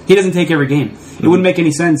before. He doesn't take every game. It wouldn't make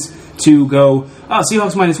any sense to go,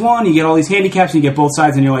 Seahawks -1, you get all these handicaps, and you get both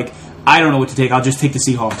sides, and you're like, I don't know what to take. I'll just take the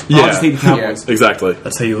Seahawks. I'll just take the Cowboys. Exactly.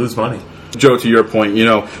 That's how you lose money. Joe, to your point,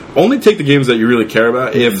 only take the games that you really care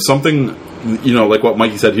about. If something, like what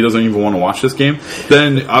Mikey said, he doesn't even want to watch this game,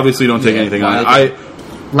 then obviously don't take anything on it.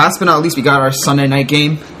 Last but not least, we got our Sunday night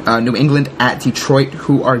game, New England at Detroit,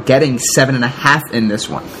 who are getting 7.5 in this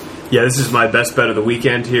one. Yeah, this is my best bet of the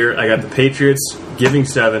weekend here. I got the Patriots giving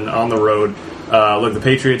 7 on the road. Look, the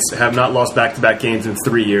Patriots have not lost back-to-back games in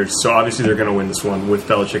 3 years, so obviously they're going to win this one with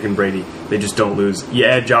Belichick and Brady. They just don't lose. You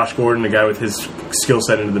add Josh Gordon, a guy with his skill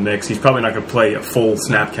set, into the mix. He's probably not going to play a full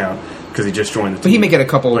snap count because he just joined the team. But he may get a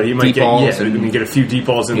couple deep balls. Yeah, and get a few deep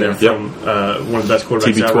balls in there from one of the best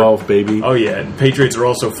quarterbacks TB12, ever. baby. Oh, yeah. And Patriots are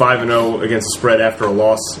also 5-0 against the spread after a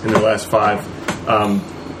loss in their last 5.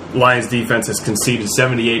 Lions defense has conceded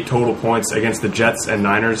 78 total points against the Jets and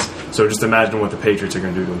Niners, so just imagine what the Patriots are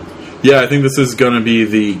going to do to them. Yeah, I think this is going to be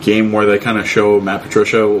the game where they kind of show Matt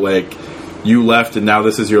Patricia, like, you left and now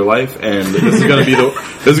this is your life, and this is going to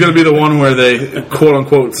be the one where they quote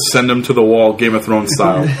unquote send him to the wall, Game of Thrones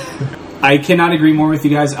style. I cannot agree more with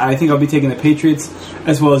you guys. I think I'll be taking the Patriots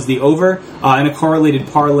as well as the over and a correlated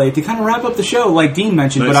parlay to kind of wrap up the show, like Dean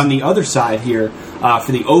mentioned, Nice. but on the other side here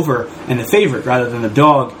for the over and the favorite rather than the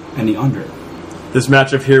dog and the under. This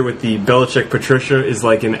matchup here with the Belichick-Patricia is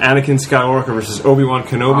like an Anakin Skywalker versus Obi-Wan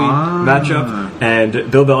Kenobi matchup,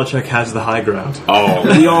 and Bill Belichick has the high ground. Oh,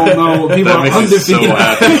 We all know people that are makes me so undefeated.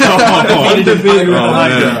 happy. Undefeated with the Oh, high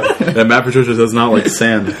man. ground. And Matt Patricia does not like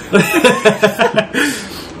sand.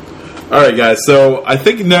 All right, guys. So I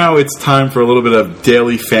think now it's time for a little bit of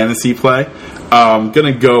daily fantasy play. I'm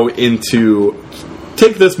going to go into...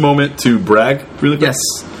 Take this moment to brag really quick. Yes.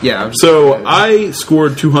 Yeah. So I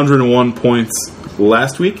scored 201 points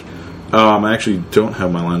last week. I actually don't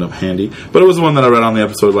have my lineup handy, but it was the one that I read on the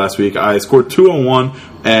episode last week. I scored 201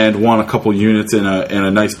 and won a couple units in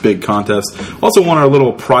a nice big contest. Also won our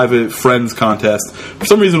little private friends contest. For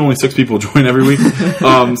some reason, only 6 people join every week.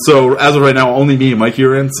 So as of right now, only me and Mikey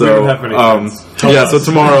are in. So We don't have many friends. Tell us. so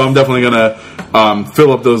tomorrow I'm definitely gonna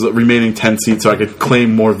fill up those remaining 10 seats so I could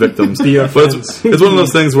claim more victims. Be our But friends. it's one of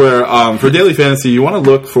those things where for daily fantasy, you want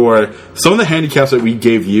to look for some of the handicaps that we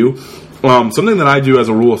gave you. Something that I do as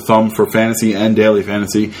a rule of thumb for fantasy and daily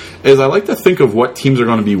fantasy is I like to think of what teams are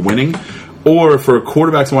going to be winning, or for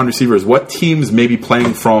quarterbacks and wide receivers, what teams may be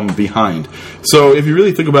playing from behind. So if you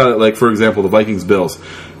really think about it, like, for example, the Vikings-Bills,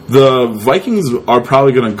 the Vikings are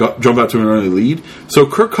probably going to jump out to an early lead. So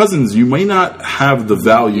Kirk Cousins, you may not have the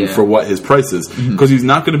value for what his price is, because he's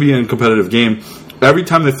not going to be in a competitive game. Every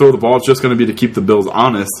time they throw the ball, it's just going to be to keep the Bills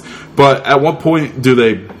honest. But at what point do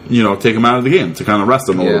they, take him out of the game to kind of rest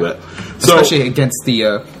him a little bit? So, especially against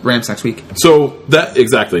the Rams next week. So that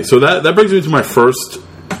brings me to my first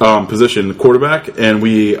position, quarterback, and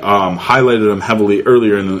we highlighted him heavily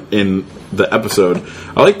earlier in the episode.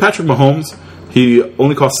 I like Patrick Mahomes. He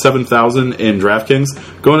only cost $7,000 in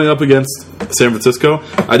DraftKings going up against San Francisco.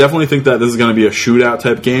 I definitely think that this is going to be a shootout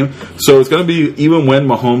type game. So it's going to be, even when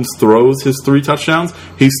Mahomes throws his 3 touchdowns,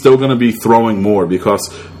 he's still going to be throwing more because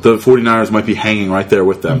the 49ers might be hanging right there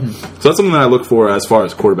with them. So that's something that I look for as far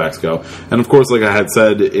as quarterbacks go. And of course, like I had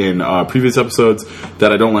said in previous episodes,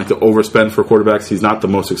 that I don't like to overspend for quarterbacks. He's not the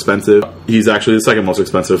most expensive. He's actually the second most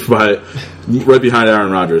expensive, but right behind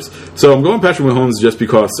Aaron Rodgers. So I'm going Patrick Mahomes just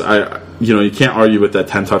because you can't argue with that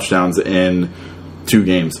 10 touchdowns in 2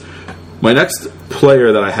 games. My next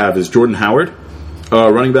player that I have is Jordan Howard,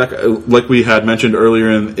 running back. Like we had mentioned earlier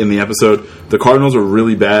in the episode, the Cardinals are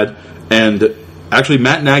really bad, and actually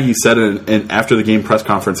Matt Nagy said in after the game press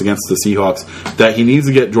conference against the Seahawks that he needs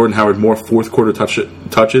to get Jordan Howard more fourth quarter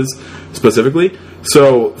touches specifically.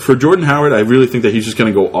 So for Jordan Howard, I really think that he's just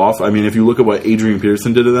going to go off. I mean, if you look at what Adrian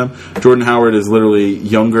Peterson did to them, Jordan Howard is literally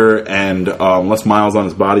younger and less miles on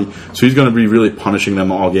his body, so he's going to be really punishing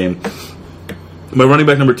them all game. My running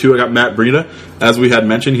back number 2, I got Matt Breida. As we had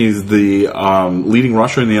mentioned, he's the leading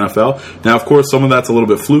rusher in the NFL. Now, of course, some of that's a little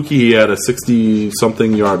bit fluky. He had a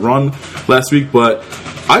 60-something yard run last week, but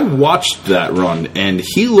I watched that run, and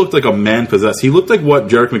he looked like a man possessed. He looked like what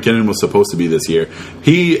Jerick McKinnon was supposed to be this year.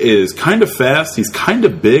 He is kind of fast. He's kind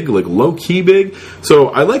of big, like low-key big. So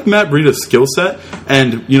I like Matt Breida's skill set,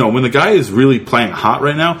 and when the guy is really playing hot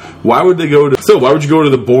right now, why would you go to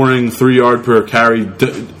the boring 3-yard per carry,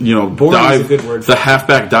 Boring dive, is a good word. the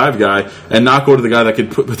halfback dive guy, and not go to the guy that could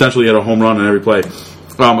potentially hit a home run in every play?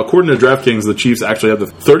 According to DraftKings, the Chiefs actually have the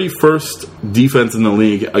 31st defense in the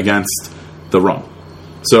league against the run.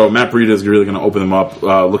 So Matt Breida is really going to open them up.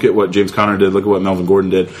 Look at what James Conner did. Look at what Melvin Gordon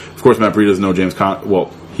did. Of course, Matt Breida is no James Conner.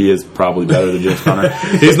 Well, he is probably better than James Conner.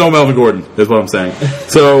 He's no Melvin Gordon, is what I'm saying.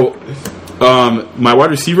 So my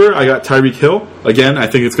wide receiver, I got Tyreek Hill. Again, I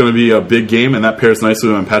think it's going to be a big game, and that pairs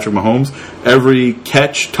nicely with Patrick Mahomes. Every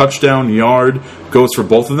catch, touchdown, yard goes for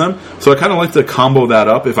both of them. So I kind of like to combo that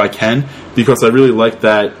up if I can, because I really like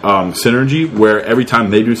that synergy where every time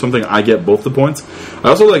they do something, I get both the points. I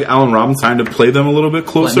also like Allen Robinson, trying to play them a little bit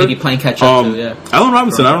closer. Maybe playing catch up too, yeah. Allen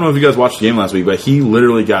Robinson, I don't know if you guys watched the game last week, but he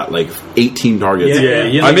literally got like 18 targets.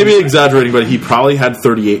 Yeah. I may be exaggerating, but he probably had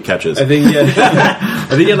 38 catches. I think I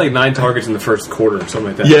think he had like 9 targets in the first quarter or something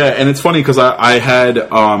like that. Yeah, and it's funny because I had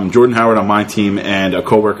Jordan Howard on my team, and a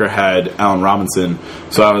coworker had Allen Robinson.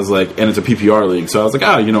 So I was like, and it's a PPR league. So I was like,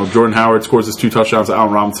 Jordan Howard scores his 2 touchdowns.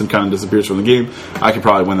 Allen Robinson kind of disappears from the game. I could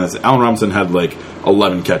probably win this. Allen Robinson had like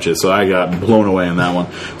 11 catches, so I got blown away in that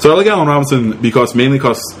one. So I like Allen Robinson mainly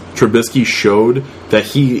because Trubisky showed that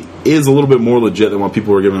he is a little bit more legit than what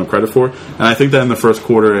people were giving him credit for. And I think that in the first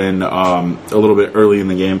quarter and a little bit early in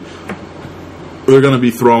the game, they're going to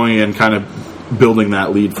be throwing and kind of building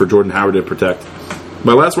that lead for Jordan Howard to protect.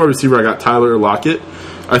 My last wide receiver, I got Tyler Lockett.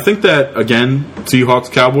 I think that, again,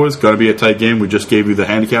 Seahawks-Cowboys, going to be a tight game. We just gave you the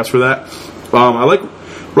handicaps for that. I like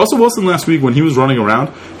Russell Wilson last week when he was running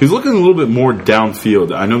around. He was looking a little bit more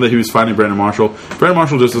downfield. I know that he was finding Brandon Marshall. Brandon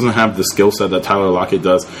Marshall just doesn't have the skill set that Tyler Lockett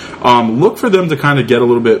does. Look for them to kind of get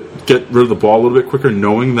rid of the ball a little bit quicker,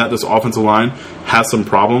 knowing that this offensive line has some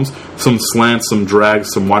problems, some slants, some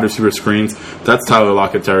drags, some wide receiver screens. That's Tyler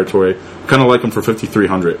Lockett territory. Kind of like him for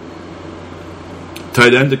 5,300.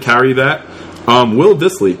 Tight end to carry that. Will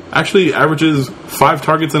Dissly actually averages 5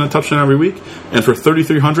 targets and a touchdown every week, and for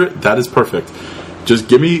 3,300, that is perfect. Just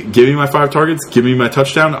give me my 5 targets, give me my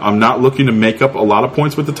touchdown. I'm not looking to make up a lot of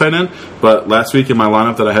points with the tight end, but last week in my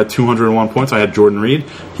lineup that I had 201 points, I had Jordan Reed.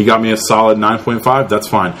 He got me a solid 9.5. That's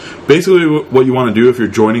fine. Basically, what you want to do if you're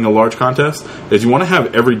joining a large contest is you want to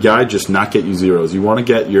have every guy just not get you zeros. You want to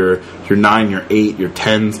get your 9, your 8, your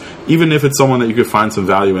 10s, even if it's someone that you could find some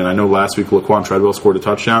value in. I know last week Laquan Treadwell scored a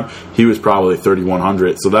touchdown. He was probably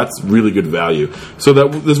 3,100, so that's really good value. So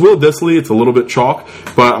this Will Dissly, it's a little bit chalk,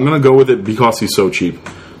 but I'm going to go with it because he's so cheap.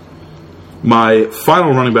 My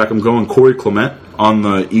final running back, I'm going Corey Clement on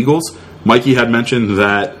the Eagles. Mikey had mentioned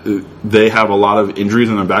that they have a lot of injuries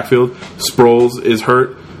in their backfield. Sproles is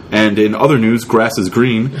hurt. And in other news, grass is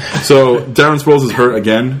green. So Darren Sproles is hurt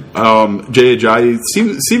again. Jay Ajayi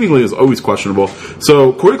seemingly is always questionable.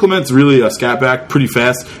 So Corey Clement's really a scat back, pretty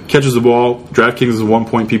fast, catches the ball. DraftKings is a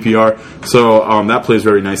 1-point PPR. So that plays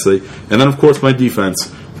very nicely. And then, of course, my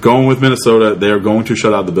defense. Going with Minnesota, they are going to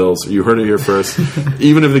shut out the Bills. You heard it here first.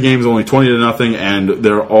 Even if the game is only 20-0 and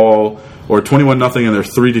they're all... or 21-0, and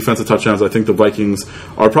there's 3 defensive touchdowns. I think the Vikings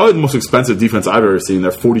are probably the most expensive defense I've ever seen.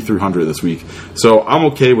 They're 4,300 this week. So I'm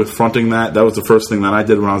okay with fronting that. That was the first thing that I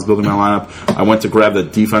did when I was building my lineup. I went to grab the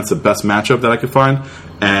defense, the best matchup that I could find,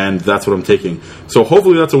 and that's what I'm taking. So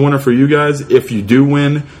hopefully that's a winner for you guys. If you do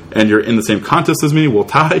win and you're in the same contest as me, we'll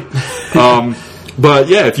tie. But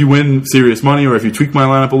yeah, if you win serious money or if you tweak my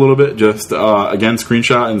lineup a little bit, just again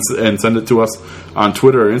screenshot and send it to us on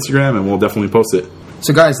Twitter or Instagram, and we'll definitely post it.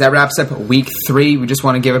 So guys, that wraps up week 3. We just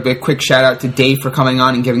want to give a big quick shout out to Dave for coming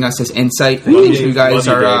on and giving us his insight. Make sure you guys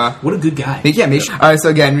are what a good guy. Yeah, make sure. All right, so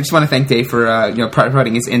again, we just want to thank Dave for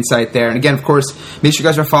providing his insight there. And again, of course, make sure you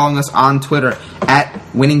guys are following us on Twitter at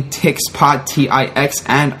WinningTixPod, TIX,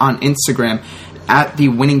 and on Instagram at the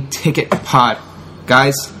Winning Ticket Pod.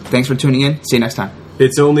 Guys, thanks for tuning in. See you next time.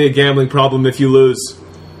 It's only a gambling problem if you lose.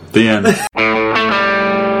 The end.